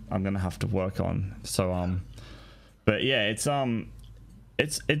 which I'm gonna have to work on. So but yeah, it's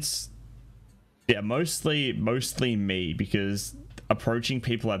mostly me, because approaching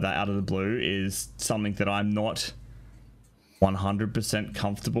people like that out of the blue is something that I'm not 100%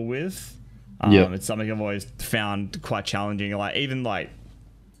 comfortable with. It's something I've always found quite challenging. Like, even like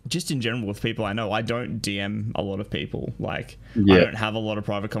just in general with people I know, I don't DM a lot of people. Like, I don't have a lot of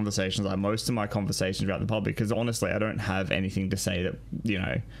private conversations. Like, most of my conversations are out in the public, because honestly, I don't have anything to say that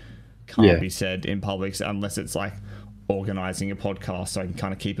can't be said in public, unless it's like organizing a podcast, so I can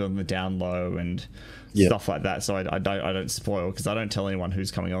kind of keep it on the down low and stuff like that. So I don't spoil, because I don't tell anyone who's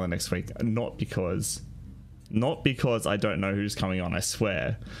coming on the next week, not because Not because I don't know who's coming on, I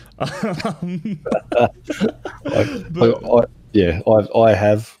swear. I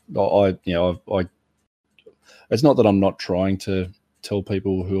have. It's not that I'm not trying to tell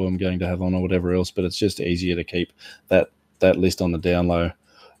people who I'm going to have on or whatever else, but it's just easier to keep that list on the down low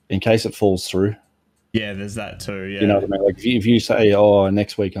in case it falls through. Yeah, there's that too. Yeah, you know what I mean. Like if you say, "Oh,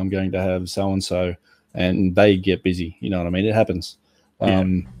 next week I'm going to have so and so," and they get busy, you know what I mean. It happens.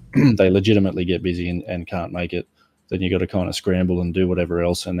 They legitimately get busy and can't make it. Then you got to kind of scramble and do whatever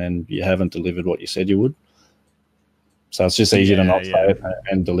else, and then you haven't delivered what you said you would. So it's just easier to not say it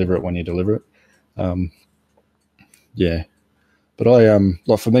and deliver it when you deliver it. But I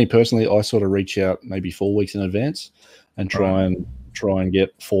like for me personally, I sort of reach out maybe 4 weeks in advance and try and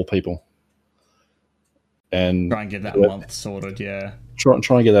get 4 people. And try and get that month sorted, yeah. Try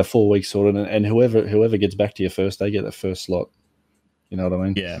and get that 4 weeks sorted, and whoever gets back to you first, they get the first slot. You know what I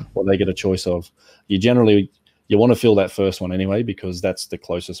mean? Yeah. Or they get a choice of. You want to fill that first one anyway because that's the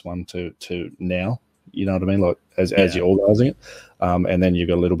closest one to now. You know what I mean? Like as you're organising it, and then you've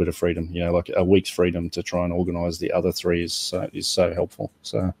got a little bit of freedom. You know, like a week's freedom to try and organise the other 3 is so helpful.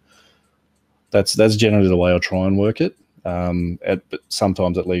 So that's generally the way I try and work it. But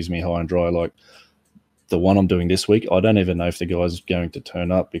sometimes it leaves me high and dry. Like the one I'm doing this week, I don't even know if the guy's going to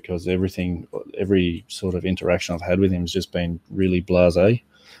turn up because every sort of interaction I've had with him has just been really blasé.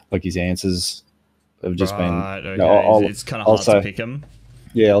 Like his answers have just been. Okay. It's kind of hard to pick him.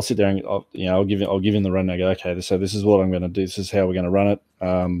 Yeah, I'll sit there and I'll give him the run and I go, okay, so this is what I'm going to do. This is how we're going to run it.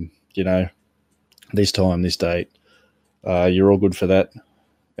 This time, this date, you're all good for that.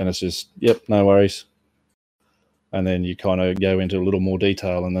 And it's just, yep, no worries. And then you kind of go into a little more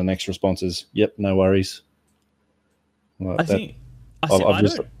detail, and the next response is, "Yep, no worries." Like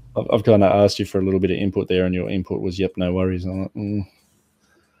I've kind of asked you for a little bit of input there, and your input was, "Yep, no worries." I'm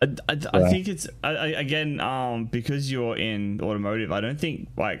like, I think it's again because you're in automotive. I don't think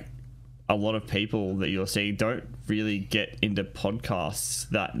like a lot of people that you're seeing don't really get into podcasts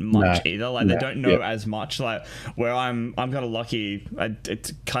that much either. Like they don't know as much. Like where I'm kind of lucky.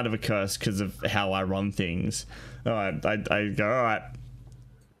 It's kind of a curse because of how I run things. I go, all right,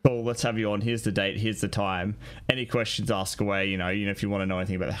 cool, let's have you on. Here's the date. Here's the time. Any questions, ask away. You know, if you want to know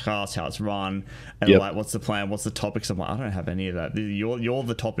anything about the cast, how it's run, and like, what's the plan? What's the topics? I'm like, I don't have any of that. You're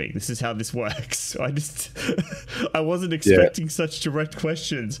the topic. This is how this works. I wasn't expecting such direct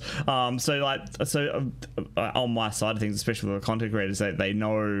questions. So on my side of things, especially with the content creators, they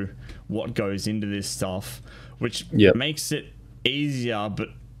know what goes into this stuff, which makes it easier, but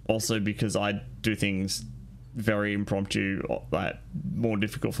also because I do things very impromptu, like more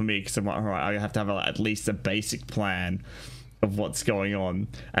difficult for me because I'm like, all right, I have to have at least a basic plan of what's going on,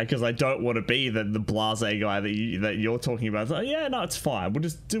 and because I don't want to be the blasé guy that you're talking about. It's like, yeah, no, it's fine. We'll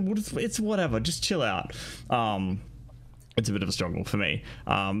just it's whatever. Just chill out. It's a bit of a struggle for me.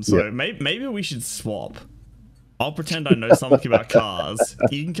 Maybe we should swap. I'll pretend I know something about cars.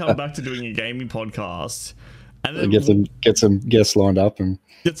 You can come back to doing a gaming podcast. And then get some guests lined up and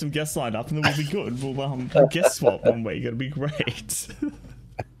then we'll be good. We'll guest swap one week. It'll be great.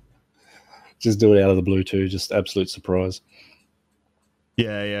 Just do it out of the blue too. Just absolute surprise.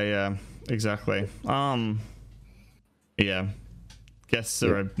 Yeah. Exactly. Yeah. Guests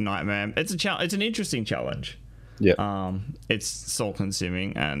are a nightmare. It's it's an interesting challenge. Yeah. It's soul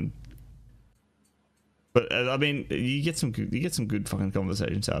consuming but I mean, you get some good fucking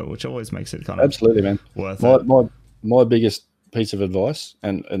conversations out of it, which always makes it kind of absolutely, man. Worth it. My biggest piece of advice,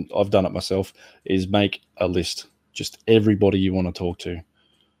 and I've done it myself, is make a list. Just everybody you want to talk to.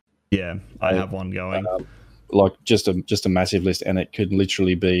 Yeah, I have one going. Like just a massive list, and it could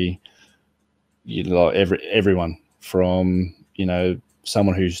literally be, everyone from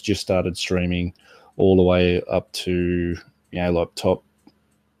someone who's just started streaming, all the way up to like top.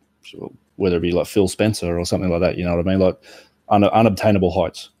 Whether it be like Phil Spencer or something like that, you know what I mean? Like unobtainable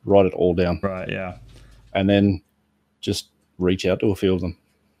heights. Write it all down. Right, yeah. And then just reach out to a few of them.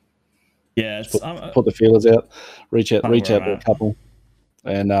 Yeah, put the feelers out. Reach out to a couple,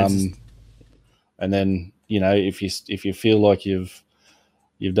 and then if you feel like you've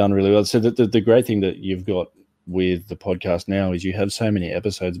done really well. So the great thing that you've got with the podcast now is you have so many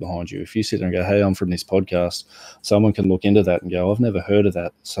episodes behind you. If you sit there and go, hey, I'm from this podcast, someone can look into that and go, I've never heard of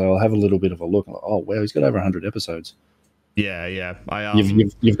that, so I'll have a little bit of a look. Like, oh wow, he's got over 100 episodes. Yeah.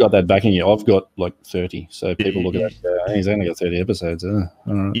 You've got that backing you. I've got like 30, so people look at that and go, hey, he's only got 30 episodes. All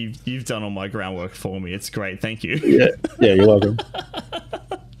right. You've done all my groundwork for me. It's great, thank you. Yeah, you're welcome.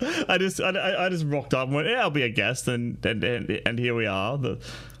 I just rocked up and went, yeah, I'll be a guest, and here we are.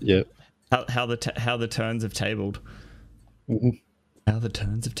 How the turns have tabled. Mm-hmm. How the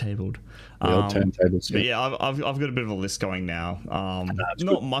turns have tabled. The old turntables. But yeah, I've got a bit of a list going now.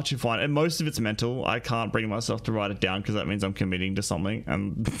 Not much in fine, and most of it's mental. I can't bring myself to write it down because that means I'm committing to something.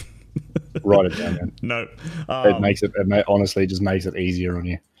 And Write it down, man. No, honestly, it just makes it easier on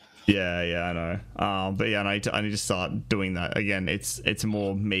you. Yeah, I know. But yeah, I need to start doing that again. It's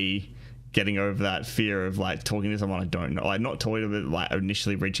more me getting over that fear of like talking to someone I don't know, like not talking to, like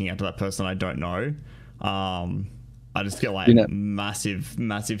initially reaching out to that person I don't know. I just get like massive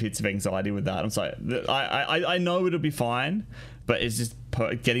hits of anxiety with that. I'm sorry. I know it'll be fine, but it's just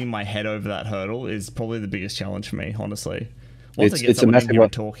getting my head over that hurdle is probably the biggest challenge for me, honestly. Once I get someone in here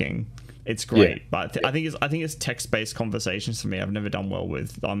and talking, it's great. Yeah. But I think it's text-based conversations for me. I've never done well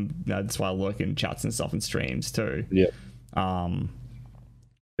with. That's why I lurk in chats and stuff and streams too. Yeah.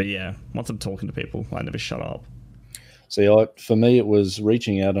 But yeah, once I'm talking to people, I never shut up. See, for me, it was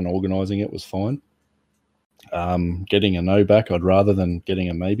reaching out and organising it was fine. Getting a no back, I'd rather than getting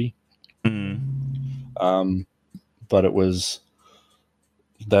a maybe. But it was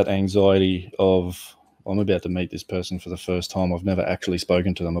that anxiety of, I'm about to meet this person for the first time. I've never actually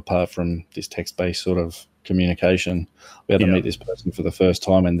spoken to them apart from this text-based sort of communication. We had to meet this person for the first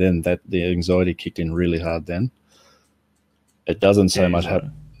time, and then the anxiety kicked in really hard. Then it doesn't so much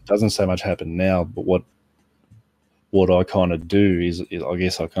happen now. But what I kind of do is I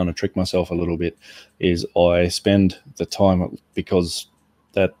guess I kind of trick myself a little bit. Is I spend the time, because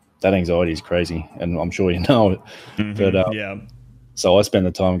that anxiety is crazy, and I'm sure you know it. But so I spend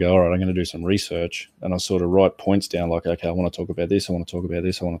the time and go, all right, I'm going to do some research, and I sort of write points down like, okay, I want to talk about this, I want to talk about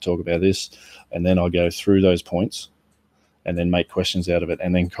this, I want to talk about this, and then I go through those points and then make questions out of it,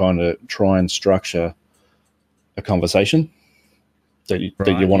 and then kind of try and structure a conversation that you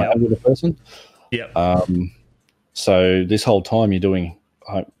want to have with a person. Yeah. So this whole time you're doing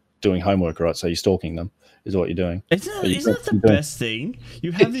homework, right? So you're stalking them is what you're doing. Isn't that the best thing?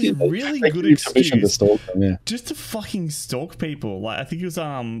 You have this really good excuse to stalk them, just to fucking stalk people. Like I think it was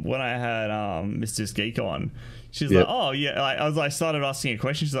when I had Mr. Geek on. She's like, oh yeah. Like, I started asking a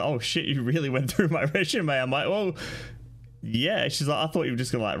question. She's like, oh shit, you really went through my resume. I'm like, well, yeah. She's like, I thought you were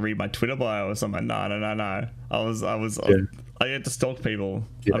just gonna like read my Twitter bio or something. No. I get to stalk people.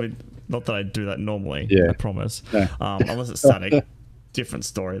 I mean, not that I do that normally. I promise. No. Unless it's static. Different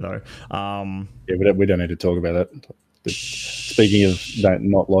story though. We don't need to talk about that. But speaking of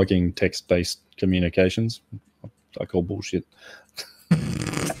not liking text-based communications, I call bullshit.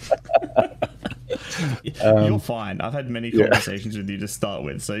 You're fine. I've had many conversations with you to start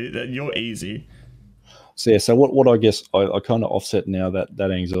with, so you're easy. So what I guess I kind of offset now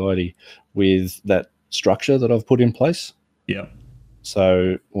that anxiety with that structure that I've put in place. Yeah.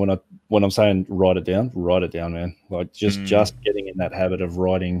 So when I'm saying write it down, man. Like just getting in that habit of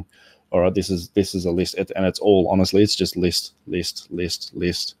writing. All right, this is a list, and it's all honestly, it's just list.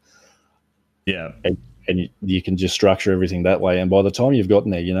 Yeah, and you can just structure everything that way. And by the time you've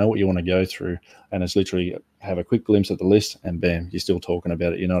gotten there, you know what you want to go through, and it's literally have a quick glimpse at the list, and bam, you're still talking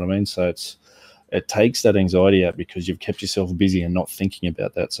about it. You know what I mean? So it takes that anxiety out because you've kept yourself busy and not thinking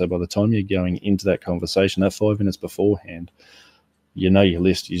about that. So by the time you're going into that conversation, that 5 minutes beforehand, you know your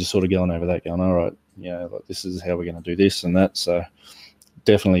list. You're just sort of going over that, going, all right, like this is how we're going to do this and that. So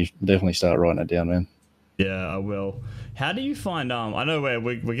definitely start writing it down, man. Yeah, I will. How do you find? I know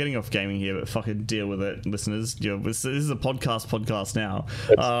we're getting off gaming here, but fucking deal with it, listeners. This is a podcast now.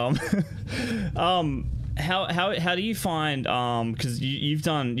 How do you find? Because you've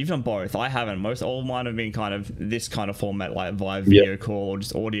done both. I haven't. All of mine have been kind of this kind of format, like via video call or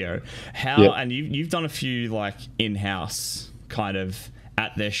just audio. And you've done a few like in-house kind of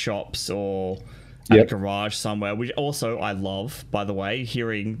at their shops or at a garage somewhere, which also I love, by the way,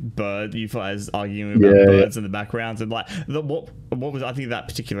 hearing you guys arguing about birds in the backgrounds, and like what was, I think that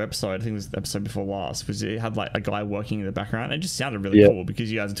particular episode, I think it was the episode before last, was it had like a guy working in the background. It just sounded really cool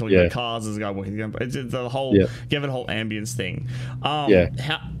because you guys are talking about cars, there's a guy working, it's the whole give it a whole ambience thing. How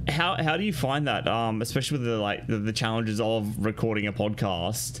do you find that, especially with the challenges of recording a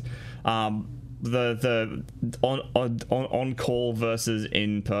podcast, the on call versus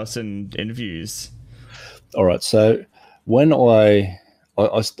in person interviews? All right, so when I'm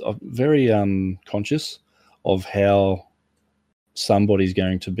very conscious of how somebody's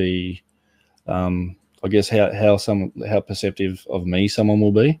going to be, I guess how perceptive of me someone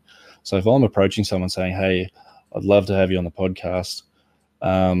will be. So if I'm approaching someone saying, "Hey, I'd love to have you on the podcast.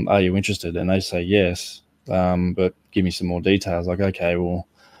 Are you interested?" and they say yes, but give me some more details. Like, okay, well,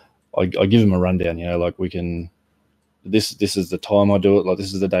 I give them a rundown. Like we can. This is the time I do it. Like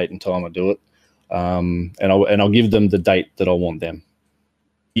this is the date and time I do it. And I'll give them the date that I want them.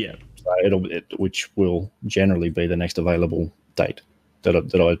 Yeah. So which will generally be the next available date.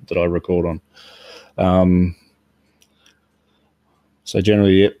 that I record on. So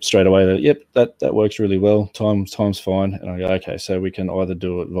generally, yep, straight away, that works really well. Time's fine, and I go, okay, so we can either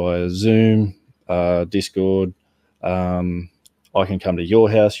do it via Zoom, Discord. I can come to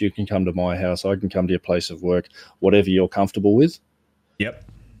your house, you can come to my house, I can come to your place of work, whatever you're comfortable with. Yep.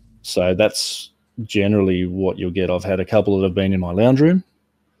 So that's generally what you'll get. I've had a couple that have been in my lounge room,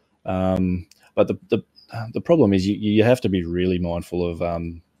 but the problem is you have to be really mindful of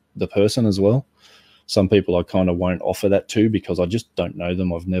the person as well. Some people I kind of won't offer that to because I just don't know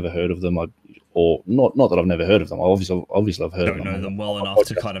them. I've never heard of them. Or not that I've never heard of them. Obviously I've heard of them. Don't know them well enough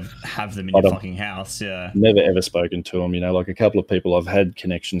to kind of have them in your fucking house. Yeah. Never ever spoken to them. Like a couple of people I've had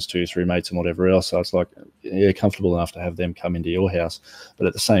connections to through mates and whatever else. So it's like, yeah, comfortable enough to have them come into your house. But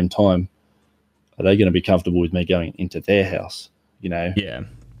at the same time, are they going to be comfortable with me going into their house? Yeah.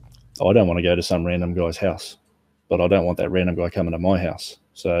 I don't want to go to some random guy's house, but I don't want that random guy coming to my house.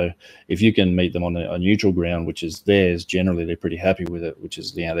 So if you can meet them on a neutral ground, which is theirs, generally they're pretty happy with it, which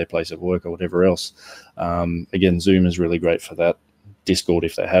is their place of work or whatever else. Again, Zoom is really great for that. Discord,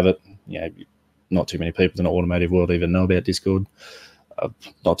 if they have it, not too many people in the automotive world even know about Discord.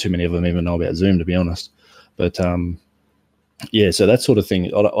 Not too many of them even know about Zoom, to be honest. But yeah, so that sort of thing,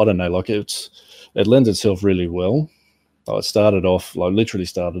 I don't know, like it lends itself really well. I literally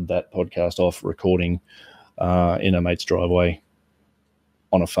started that podcast off recording in a mate's driveway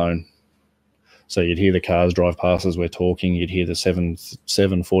on a phone. So you'd hear the cars drive past as we're talking. You'd hear the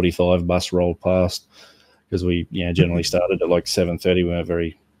 7:45 bus roll past because we generally started at like 7:30. We weren't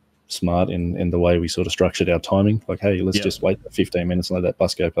very smart in the way we sort of structured our timing. Like, hey, let's just wait 15 minutes and let that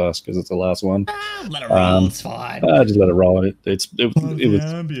bus go past because it's the last one. Let it roll. It's fine. Just let it roll. It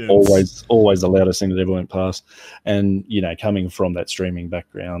was always the loudest thing that ever went past. And coming from that streaming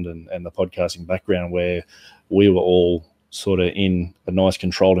background and the podcasting background where we were all sort of in a nice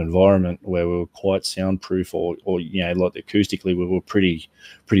controlled environment where we were quite soundproof or like acoustically we were pretty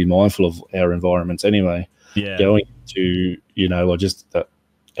mindful of our environments anyway. Yeah. Going to like just the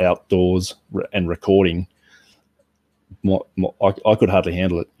outdoors and recording, I could hardly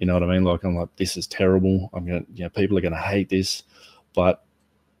handle it. You know what I mean? Like I'm like, this is terrible. I'm gonna people are gonna hate this. But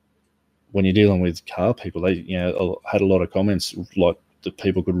when you're dealing with car people, they had a lot of comments like that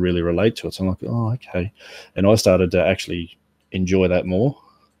people could really relate to it. So I'm like, oh, okay. And I started to actually enjoy that more.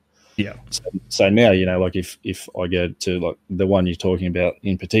 Yeah. So now, like if I go to like the one you're talking about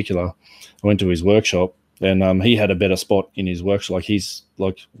in particular, I went to his workshop and he had a better spot in his workshop. Like he's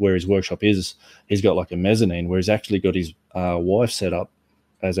like where his workshop is, he's got like a mezzanine where he's actually got his wife set up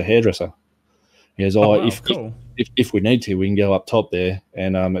as a hairdresser. He goes, cool. If we need to, we can go up top there.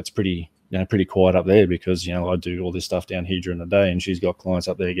 And it's pretty quiet up there because, I do all this stuff down here during the day and she's got clients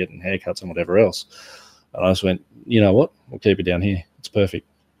up there getting haircuts and whatever else. And I just went, you know what? We'll keep it down here. It's perfect.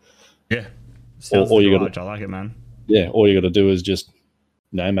 Yeah. All you got. I like it, man. Yeah. All you got to do is just,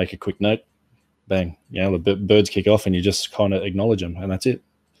 make a quick note. Bang. The birds kick off and you just kind of acknowledge them and that's it.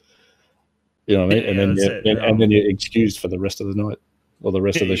 You know what I mean? And then you're excused for the rest of the night or the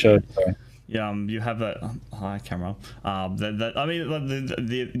rest of the show. So. Yeah, you have that hi camera. I mean,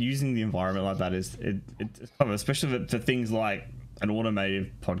 the using the environment like that is it's covered, especially for things like an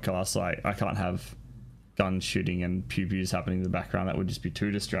automotive podcast. Like I can't have gun shooting and pew pews happening in the background. That would just be too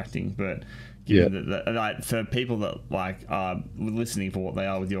distracting. But given that like for people that like are listening for what they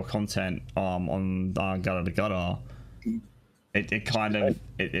are with your content on Gutter to Gutter, it kind of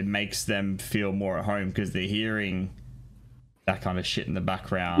it makes them feel more at home because they're hearing that kind of shit in the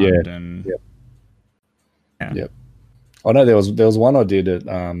background. I know there was one I did at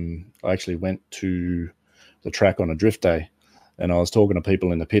I actually went to the track on a drift day and I was talking to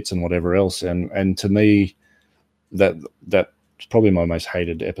people in the pits and whatever else and to me that's probably my most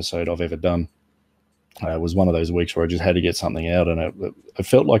hated episode I've ever done. It was one of those weeks where I just had to get something out and it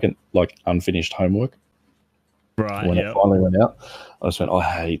felt like unfinished homework. Right. When it finally went out, I just went, I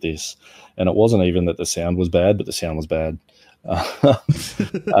hate this. And it wasn't even that the sound was bad, but the sound was bad. But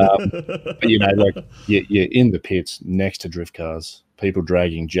like you're in the pits next to drift cars, people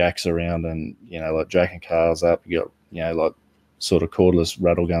dragging jacks around and, like jacking cars up. You got, like sort of cordless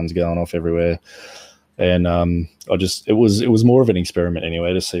rattle guns going off everywhere. And it was more of an experiment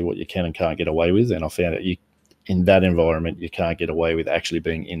anyway to see what you can and can't get away with. And I found that in that environment, you can't get away with actually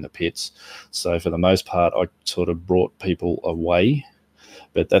being in the pits. So for the most part, I sort of brought people away.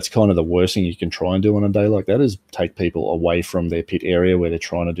 But that's kind of the worst thing you can try and do on a day like that is take people away from their pit area where they're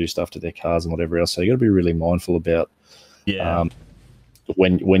trying to do stuff to their cars and whatever else. So you got to be really mindful about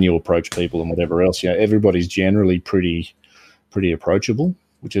when you approach people and whatever else. Everybody's generally pretty approachable,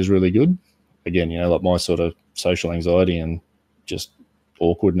 which is really good. Again, like my sort of social anxiety and just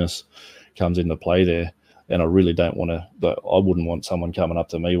awkwardness comes into play there. And I really don't want to. I wouldn't want someone coming up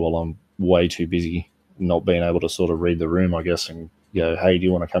to me while I'm way too busy, not being able to sort of read the room, I guess, and go, "Hey, do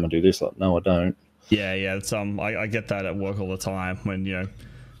you want to come and do this?" Like, no, I don't. Yeah. It's I get that at work all the time when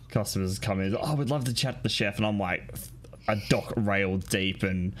customers come in. Oh, we'd love to chat to the chef, and I'm like a dock rail deep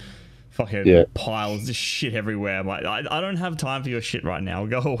and fucking piles of shit everywhere. I'm like, I don't have time for your shit right now.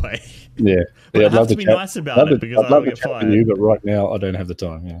 Go away. Yeah, but I have to be nice about it because I don't get fired. You, but right now I don't have the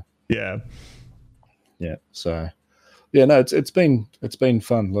time. Yeah. So, no, it's been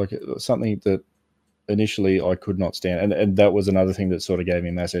fun. Like something that initially I could not stand, and that was another thing that sort of gave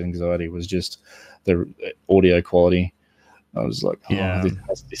me massive anxiety was just the audio quality. I was like,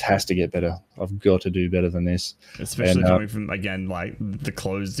 this has to get better. I've got to do better than this. Especially coming from, again, like the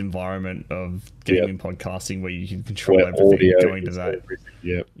closed environment of gaming podcasting where you can control everything going to that.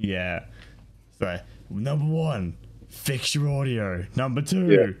 Yeah. So, number 1, fix your audio. Number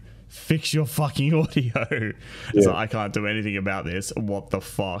 2, fix your fucking audio. It's like, I can't do anything about this. What the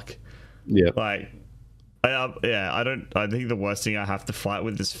fuck? Yeah. Like, I think the worst thing I have to fight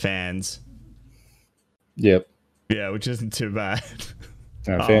with is fans. Yep. Yeah, which isn't too bad.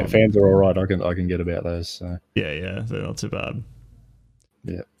 No, fans are all right. I can get about those. So. Yeah, they're not too bad.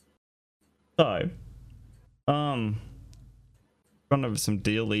 Yeah. So, run over some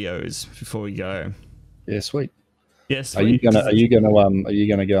dealios before we go. Yeah, sweet. Yes. Are you gonna go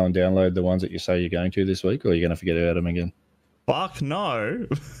and download the ones that you say you're going to this week, or are you gonna forget about them again? Fuck no.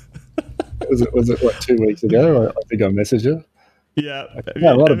 was it like 2 weeks ago? I think I messaged you. Yeah.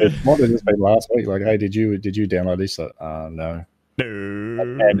 A lot of it might have just been last week. Like, hey, did you download this? Like, no.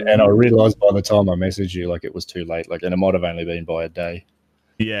 And I realised by the time I messaged you, like, it was too late. Like, and it might have only been by a day.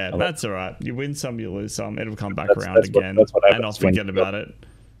 Yeah, that's all right. You win some, you lose some. It'll come back around again, and I'll forget about it.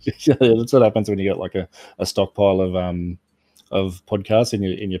 Yeah, that's what happens when you got like a stockpile of podcasts in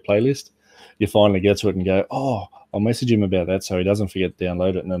your playlist. You finally get to it and go, oh, I'll message him about that so he doesn't forget to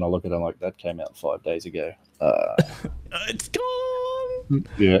download it. And then I look at it like, that came out 5 days ago. It's gone.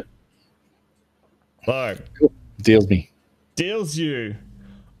 Yeah. So, deals you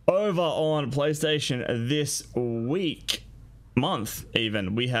over on PlayStation this month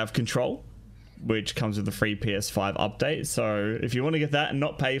even. We have Control, which comes with the free PS5 update. So if you want to get that and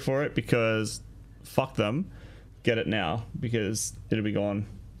not pay for it because fuck them, get it now because it'll be gone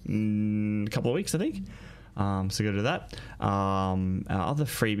in a couple of weeks, I think. So go to that. Our other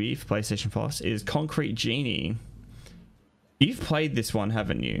freebie for PlayStation Plus is Concrete Genie. You've played this one,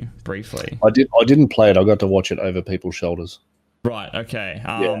 haven't you? Briefly. I didn't play it. I got to watch it over people's shoulders. Right. Okay.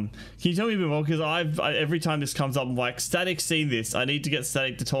 Can you tell me a bit more? Because every time this comes up, I'm like, Static's seen this. I need to get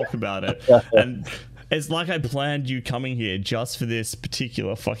Static to talk about it. And it's like I planned you coming here just for this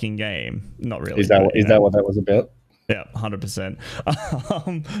particular fucking game. Not really. Is that what that was about? Yeah,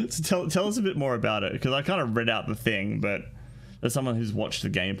 100%. So tell us a bit more about it, because I kind of read out the thing, but as someone who's watched the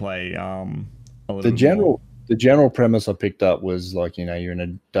gameplay, a little the general premise I picked up was like, you're in a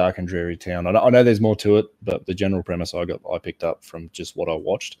dark and dreary town. I know there's more to it, but the general premise I picked up from just what I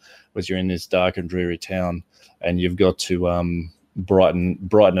watched was you're in this dark and dreary town, and you've got to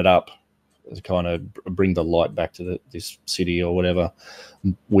brighten it up, to kind of bring the light back to this city or whatever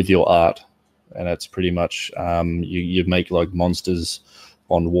with your art. And it's pretty much you make like monsters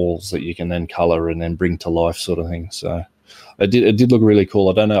on walls that you can then color and then bring to life, sort of thing. So it did look really cool.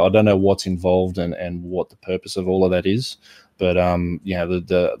 I don't know what's involved and what the purpose of all of that is, but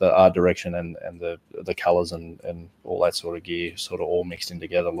the art direction and the colors and all that sort of gear sort of all mixed in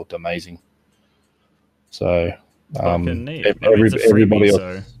together looked amazing. So everybody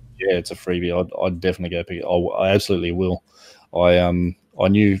else, yeah, it's a freebie. I'd definitely go pick it. I absolutely will. I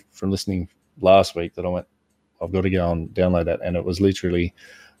knew from listening last week that I've got to go and download that, and it was literally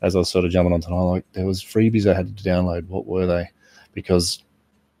as I was sort of jumping on tonight, like there was freebies I had to download. What were they? Because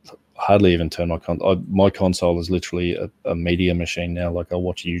I hardly even turn my console is literally a media machine now. Like I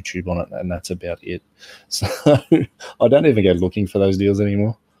watch YouTube on it, and that's about it. So I don't even go looking for those deals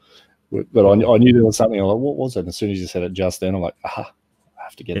anymore. But I knew there was something. I'm like, what was it? And as soon as you said it just then, I'm like, I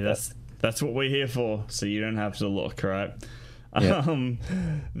have to get that. That's what we're here for, so you don't have to look, right? Yeah.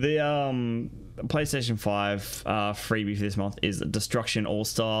 The PlayStation 5 freebie for this month is Destruction All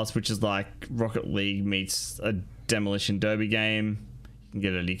Stars, which is like Rocket League meets a Demolition Derby game. You can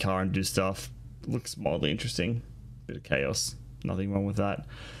get any car and do stuff. Looks mildly interesting. Bit of chaos. Nothing wrong with that.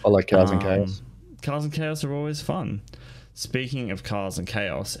 I like Cars and Chaos. Cars and Chaos are always fun. Speaking of Cars and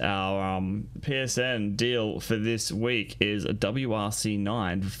Chaos, our PSN deal for this week is a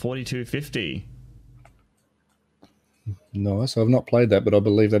WRC9 for $42.50. Nice. I've not played that, but I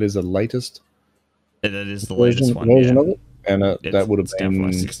believe that is the latest. That is the latest one. Version of it? And that would have it's down for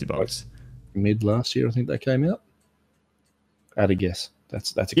like been $60. mid last year, I think they came out. At a guess.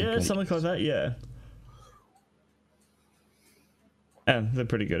 That's a Yeah, complete something guess. like that. Yeah. And they're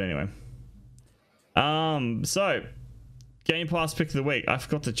pretty good anyway. So Game Pass pick of the week. I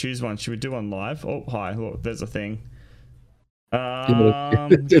forgot to choose one. Should we do one live? Oh, hi. Look, there's a thing.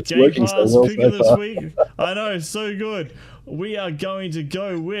 It's Game working so Pass well pick so of this far. week. I know, so good. We are going to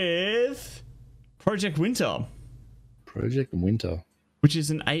go with Project Winter, Project Winter. which is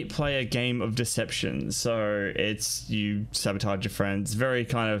an 8-player game of deception. So it's you sabotage your friends. Very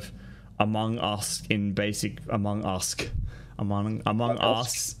kind of Among Us in basic Among Us. Among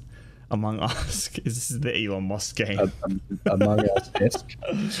Us. Among Us. This is the Elon Musk game. Among Us-esque.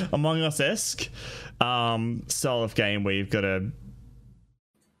 Among Us-esque style of game where you've got to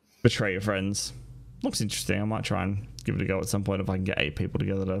betray your friends. Looks interesting. I might try and give it a go at some point if I can get 8 people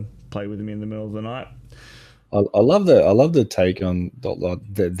together to play with me in the middle of the night. I love the take on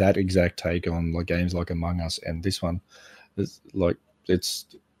that exact take on like games like Among Us, and this one is like it's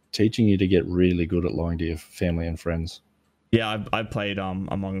teaching you to get really good at lying to your family and friends. Yeah, I played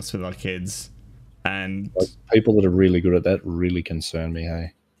Among Us with our kids, and Like, people that are really good at that really concern me.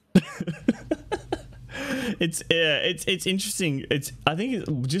 Hey, it's interesting. I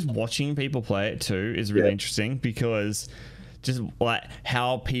think just watching people play it too is really interesting, because just like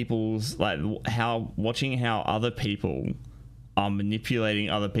how watching how other people are manipulating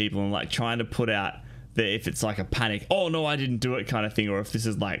other people and like trying to put out that if it's like a panic, oh no, I didn't do it kind of thing, or if this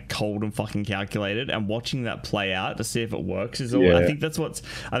is like cold and fucking calculated, and watching that play out to see if it works is all. I think that's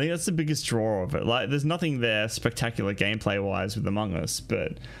the biggest draw of it. Like, there's nothing there spectacular gameplay wise with Among Us,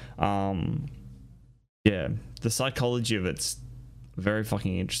 but yeah, the psychology of it's very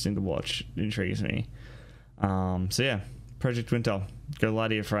fucking interesting to watch. It intrigues me. So yeah, Project Winter, go lie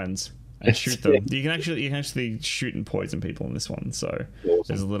to your friends and shoot them. You can actually shoot and poison people in this one, so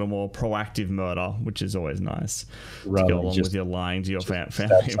there's a little more proactive murder, which is always nice to go along with your lying to your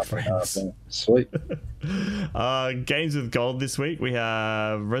family and friends. Sweet. Games with gold this week, we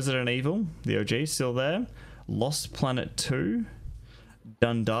have Resident Evil, the OG, still there. Lost Planet 2,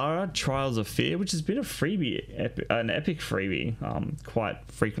 Dundara, Trials of Fear, which has been a freebie, an epic freebie, quite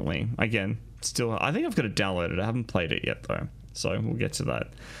frequently. Again, still, I think I've got it downloaded. I haven't played it yet though, so we'll get to that.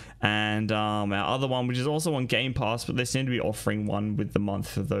 And our other one, which is also on Game Pass, but they seem to be offering one with the month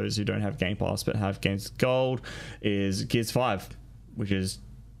for those who don't have Game Pass but have Games with Gold, is Gears 5, which is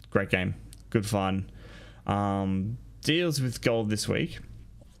a great game, good fun. Deals with gold this week.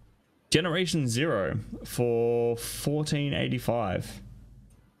 Generation Zero for $14.85.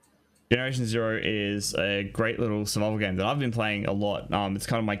 Generation Zero is a great little survival game that I've been playing a lot. It's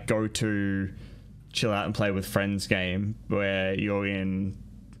kind of my go-to chill out and play with friends game, where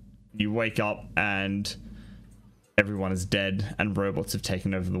you wake up and everyone is dead and robots have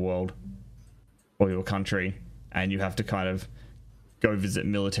taken over the world or your country, and you have to kind of go visit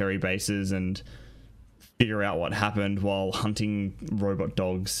military bases and figure out what happened while hunting robot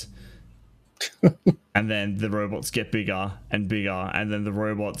dogs. And then the robots get bigger and bigger, and then the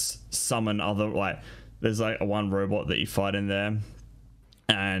robots summon other, like, there's like a one robot that you fight in there,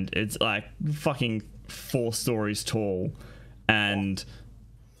 and it's like fucking 4 stories tall, and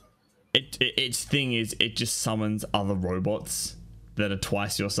its thing is it just summons other robots that are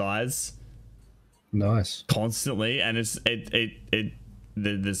twice your size. Nice. Constantly, and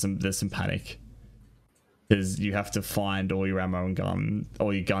there's some panic, because you have to find all your ammo and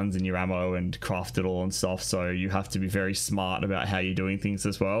all your guns and your ammo and craft it all and stuff. So you have to be very smart about how you're doing things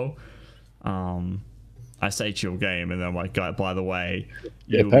as well. I say chill game, and then I'm like, by the way,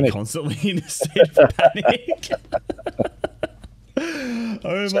 you'll be constantly in a state of panic.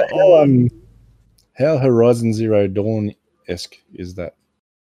 How Horizon Zero Dawn-esque is that?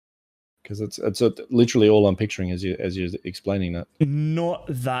 Because it's literally all I'm picturing as you're explaining that. Not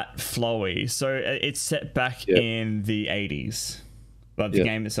that flowy. So it's set back in the 80s, but the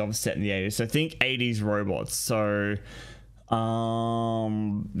game itself is set in the 80s. So think 80s robots. So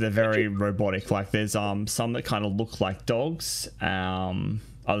they're very robotic. Like, there's some that kind of look like dogs,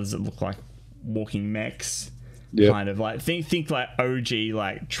 others that look like walking mechs. Kind of like think like OG,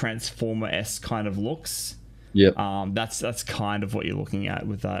 like Transformer-esque kind of looks. That's kind of what you're looking at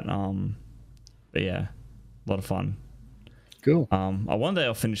with that. But yeah, a lot of fun. Cool. One day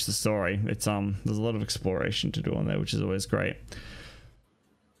I'll finish the story. It's there's a lot of exploration to do on there, which is always great.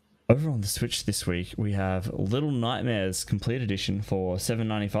 Over on the Switch this week, we have Little Nightmares Complete Edition for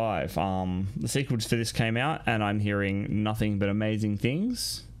 $7.95. The sequel for this came out, and I'm hearing nothing but amazing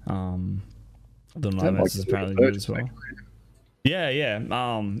things. Little Nightmares is apparently good as well. Yeah.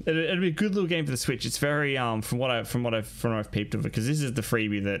 It'll be a good little game for the Switch. It's very from what I've peeped of it, because this is the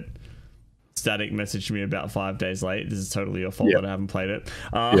freebie that Static messaged me about 5 days late. This is totally your fault that I haven't played it.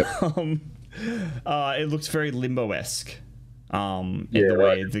 It looks very Limbo-esque. In the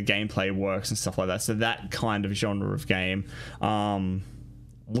way the gameplay works and stuff like that. So that kind of genre of game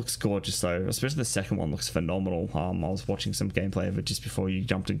looks gorgeous though. Especially the second one looks phenomenal. I was watching some gameplay of it just before you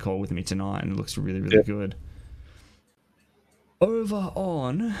jumped in call with me tonight, and it looks really good. Over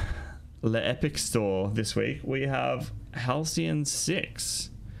on the Epic Store this week, we have Halcyon 6,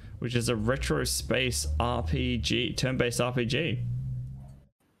 which is a retro space RPG, turn-based RPG.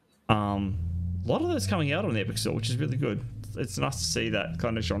 A lot of those coming out on the Epic Store, which is really good. It's nice to see that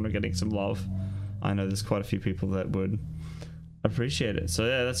kind of genre getting some love. I know there's quite a few people that would appreciate it. So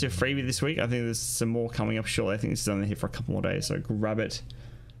yeah, that's your freebie this week. I think there's some more coming up shortly. I think this is only here for a couple more days, so grab it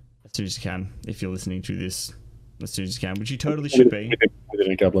as soon as you can if you're listening to this as soon as you can, which you totally should be.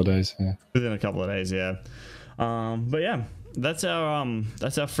 Within a couple of days, yeah. Within a couple of days, yeah. But yeah, that's our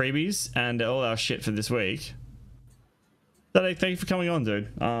freebies and all our shit for this week. So thank you for coming on, dude.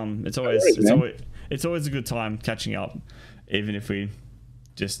 It's always a good time catching up, even if we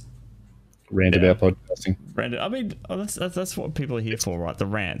just rant about podcasting. I mean, that's what people are here for, right? The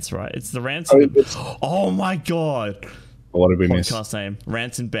rants, right? It's the rants. Oh my god! What did we miss? Podcast name: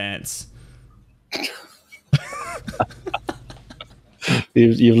 Rants and Bants.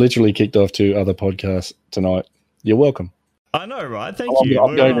 You've literally kicked off 2 other podcasts tonight. You're welcome. I know, right? Thank you.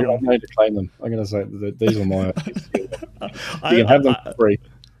 I'm going to claim them. I'm going to say that these are my. You can have them for free.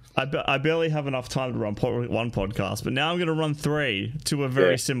 I barely have enough time to run one podcast, but now I'm going to run 3. 2 are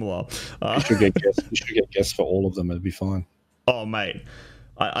very similar. You should get guests for all of them. It'd be fine. Oh, mate.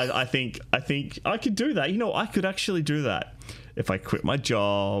 I think I could do that. You know, I could actually do that if I quit my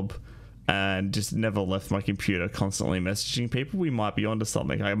job and just never left my computer constantly messaging people. We might be onto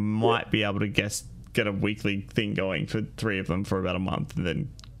something. I might be able to get a weekly thing going for 3 of them for about a month and then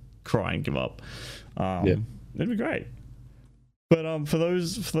cry and give up. That'd be great. But for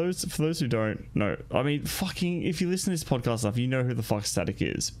those who don't know, I mean, fucking, if you listen to this podcast stuff, you know who the fuck Static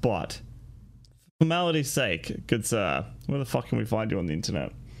is. But for formality's sake, good sir, where the fuck can we find you on the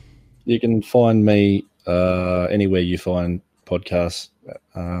internet? You can find me anywhere you find podcasts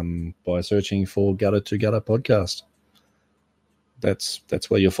by searching for Gutter to Gutter Podcast. That's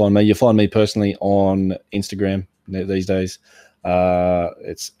where you'll find me. You'll find me personally on Instagram these days.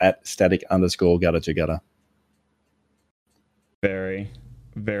 It's at static_gutter to gutter. Very,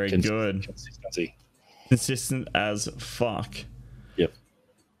 very good. Consistency. Consistent as fuck. Yep.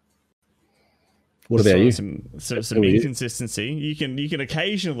 What about you? Some inconsistency. You can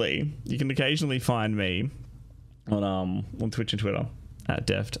occasionally find me on Twitch and Twitter at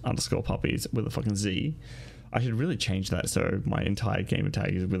deft_puppies with a fucking Z. I should really change that so my entire gamer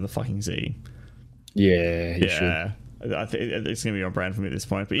tag is with a fucking Z. Yeah, you should. I think it's gonna be on brand for me at this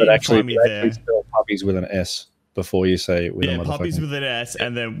point. But actually, find me there. Spell puppies with an S before you say it with a motherfucking. Puppies with an S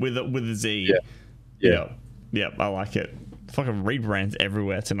and then with a Z. Yeah. I like it. Fucking rebrands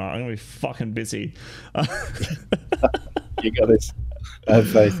everywhere tonight. I'm gonna be fucking busy. You got this. I have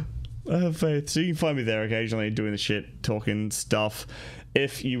faith. I have faith. So you can find me there occasionally doing the shit, talking stuff.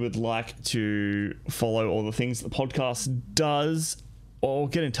 If you would like to follow all the things the podcast does or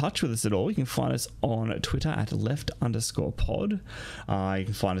get in touch with us at all, you can find us on Twitter at left_pod. You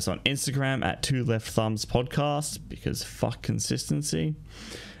can find us on Instagram at 2leftthumbspodcast, because fuck consistency.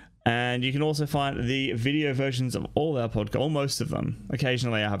 And you can also find the video versions of all our podcasts, or most of them.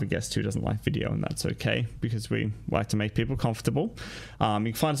 Occasionally I have a guest who doesn't like video, and that's okay, because we like to make people comfortable. You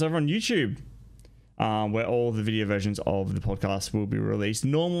can find us over on YouTube, where all the video versions of the podcast will be released,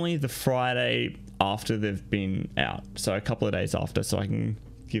 normally the Friday after they've been out, so a couple of days after, so I can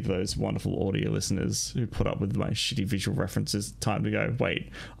give those wonderful audio listeners who put up with my shitty visual references time to go,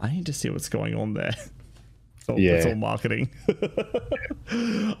 wait, I need to see what's going on there. It's all marketing.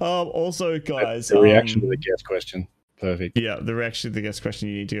 Also, guys, the reaction to the guest question, perfect. Yeah, the reaction to the guest question,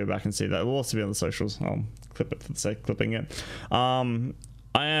 you need to go back and see that. It will also be on the socials. I'll clip it for the sake of clipping it.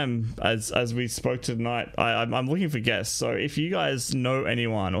 I am, as we spoke tonight, I'm looking for guests. So if you guys know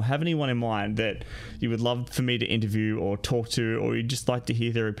anyone or have anyone in mind that you would love for me to interview or talk to, or you'd just like to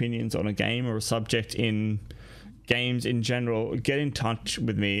hear their opinions on a game or a subject in games in general, get in touch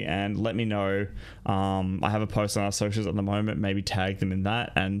with me and let me know. I have a post on our socials at the moment. Maybe tag them in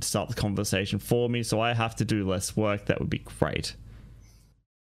that and start the conversation for me, so I have to do less work. That would be great.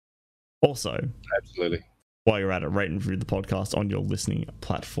 Also, absolutely, while you're at it, rate and review the podcast on your listening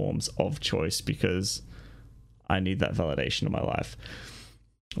platforms of choice, because I need that validation in my life.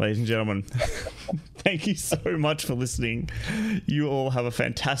 Ladies and gentlemen, thank you so much for listening. You all have a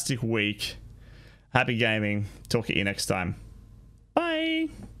fantastic week. Happy gaming. Talk at you next time. Bye.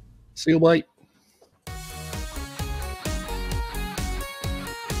 See you, mate.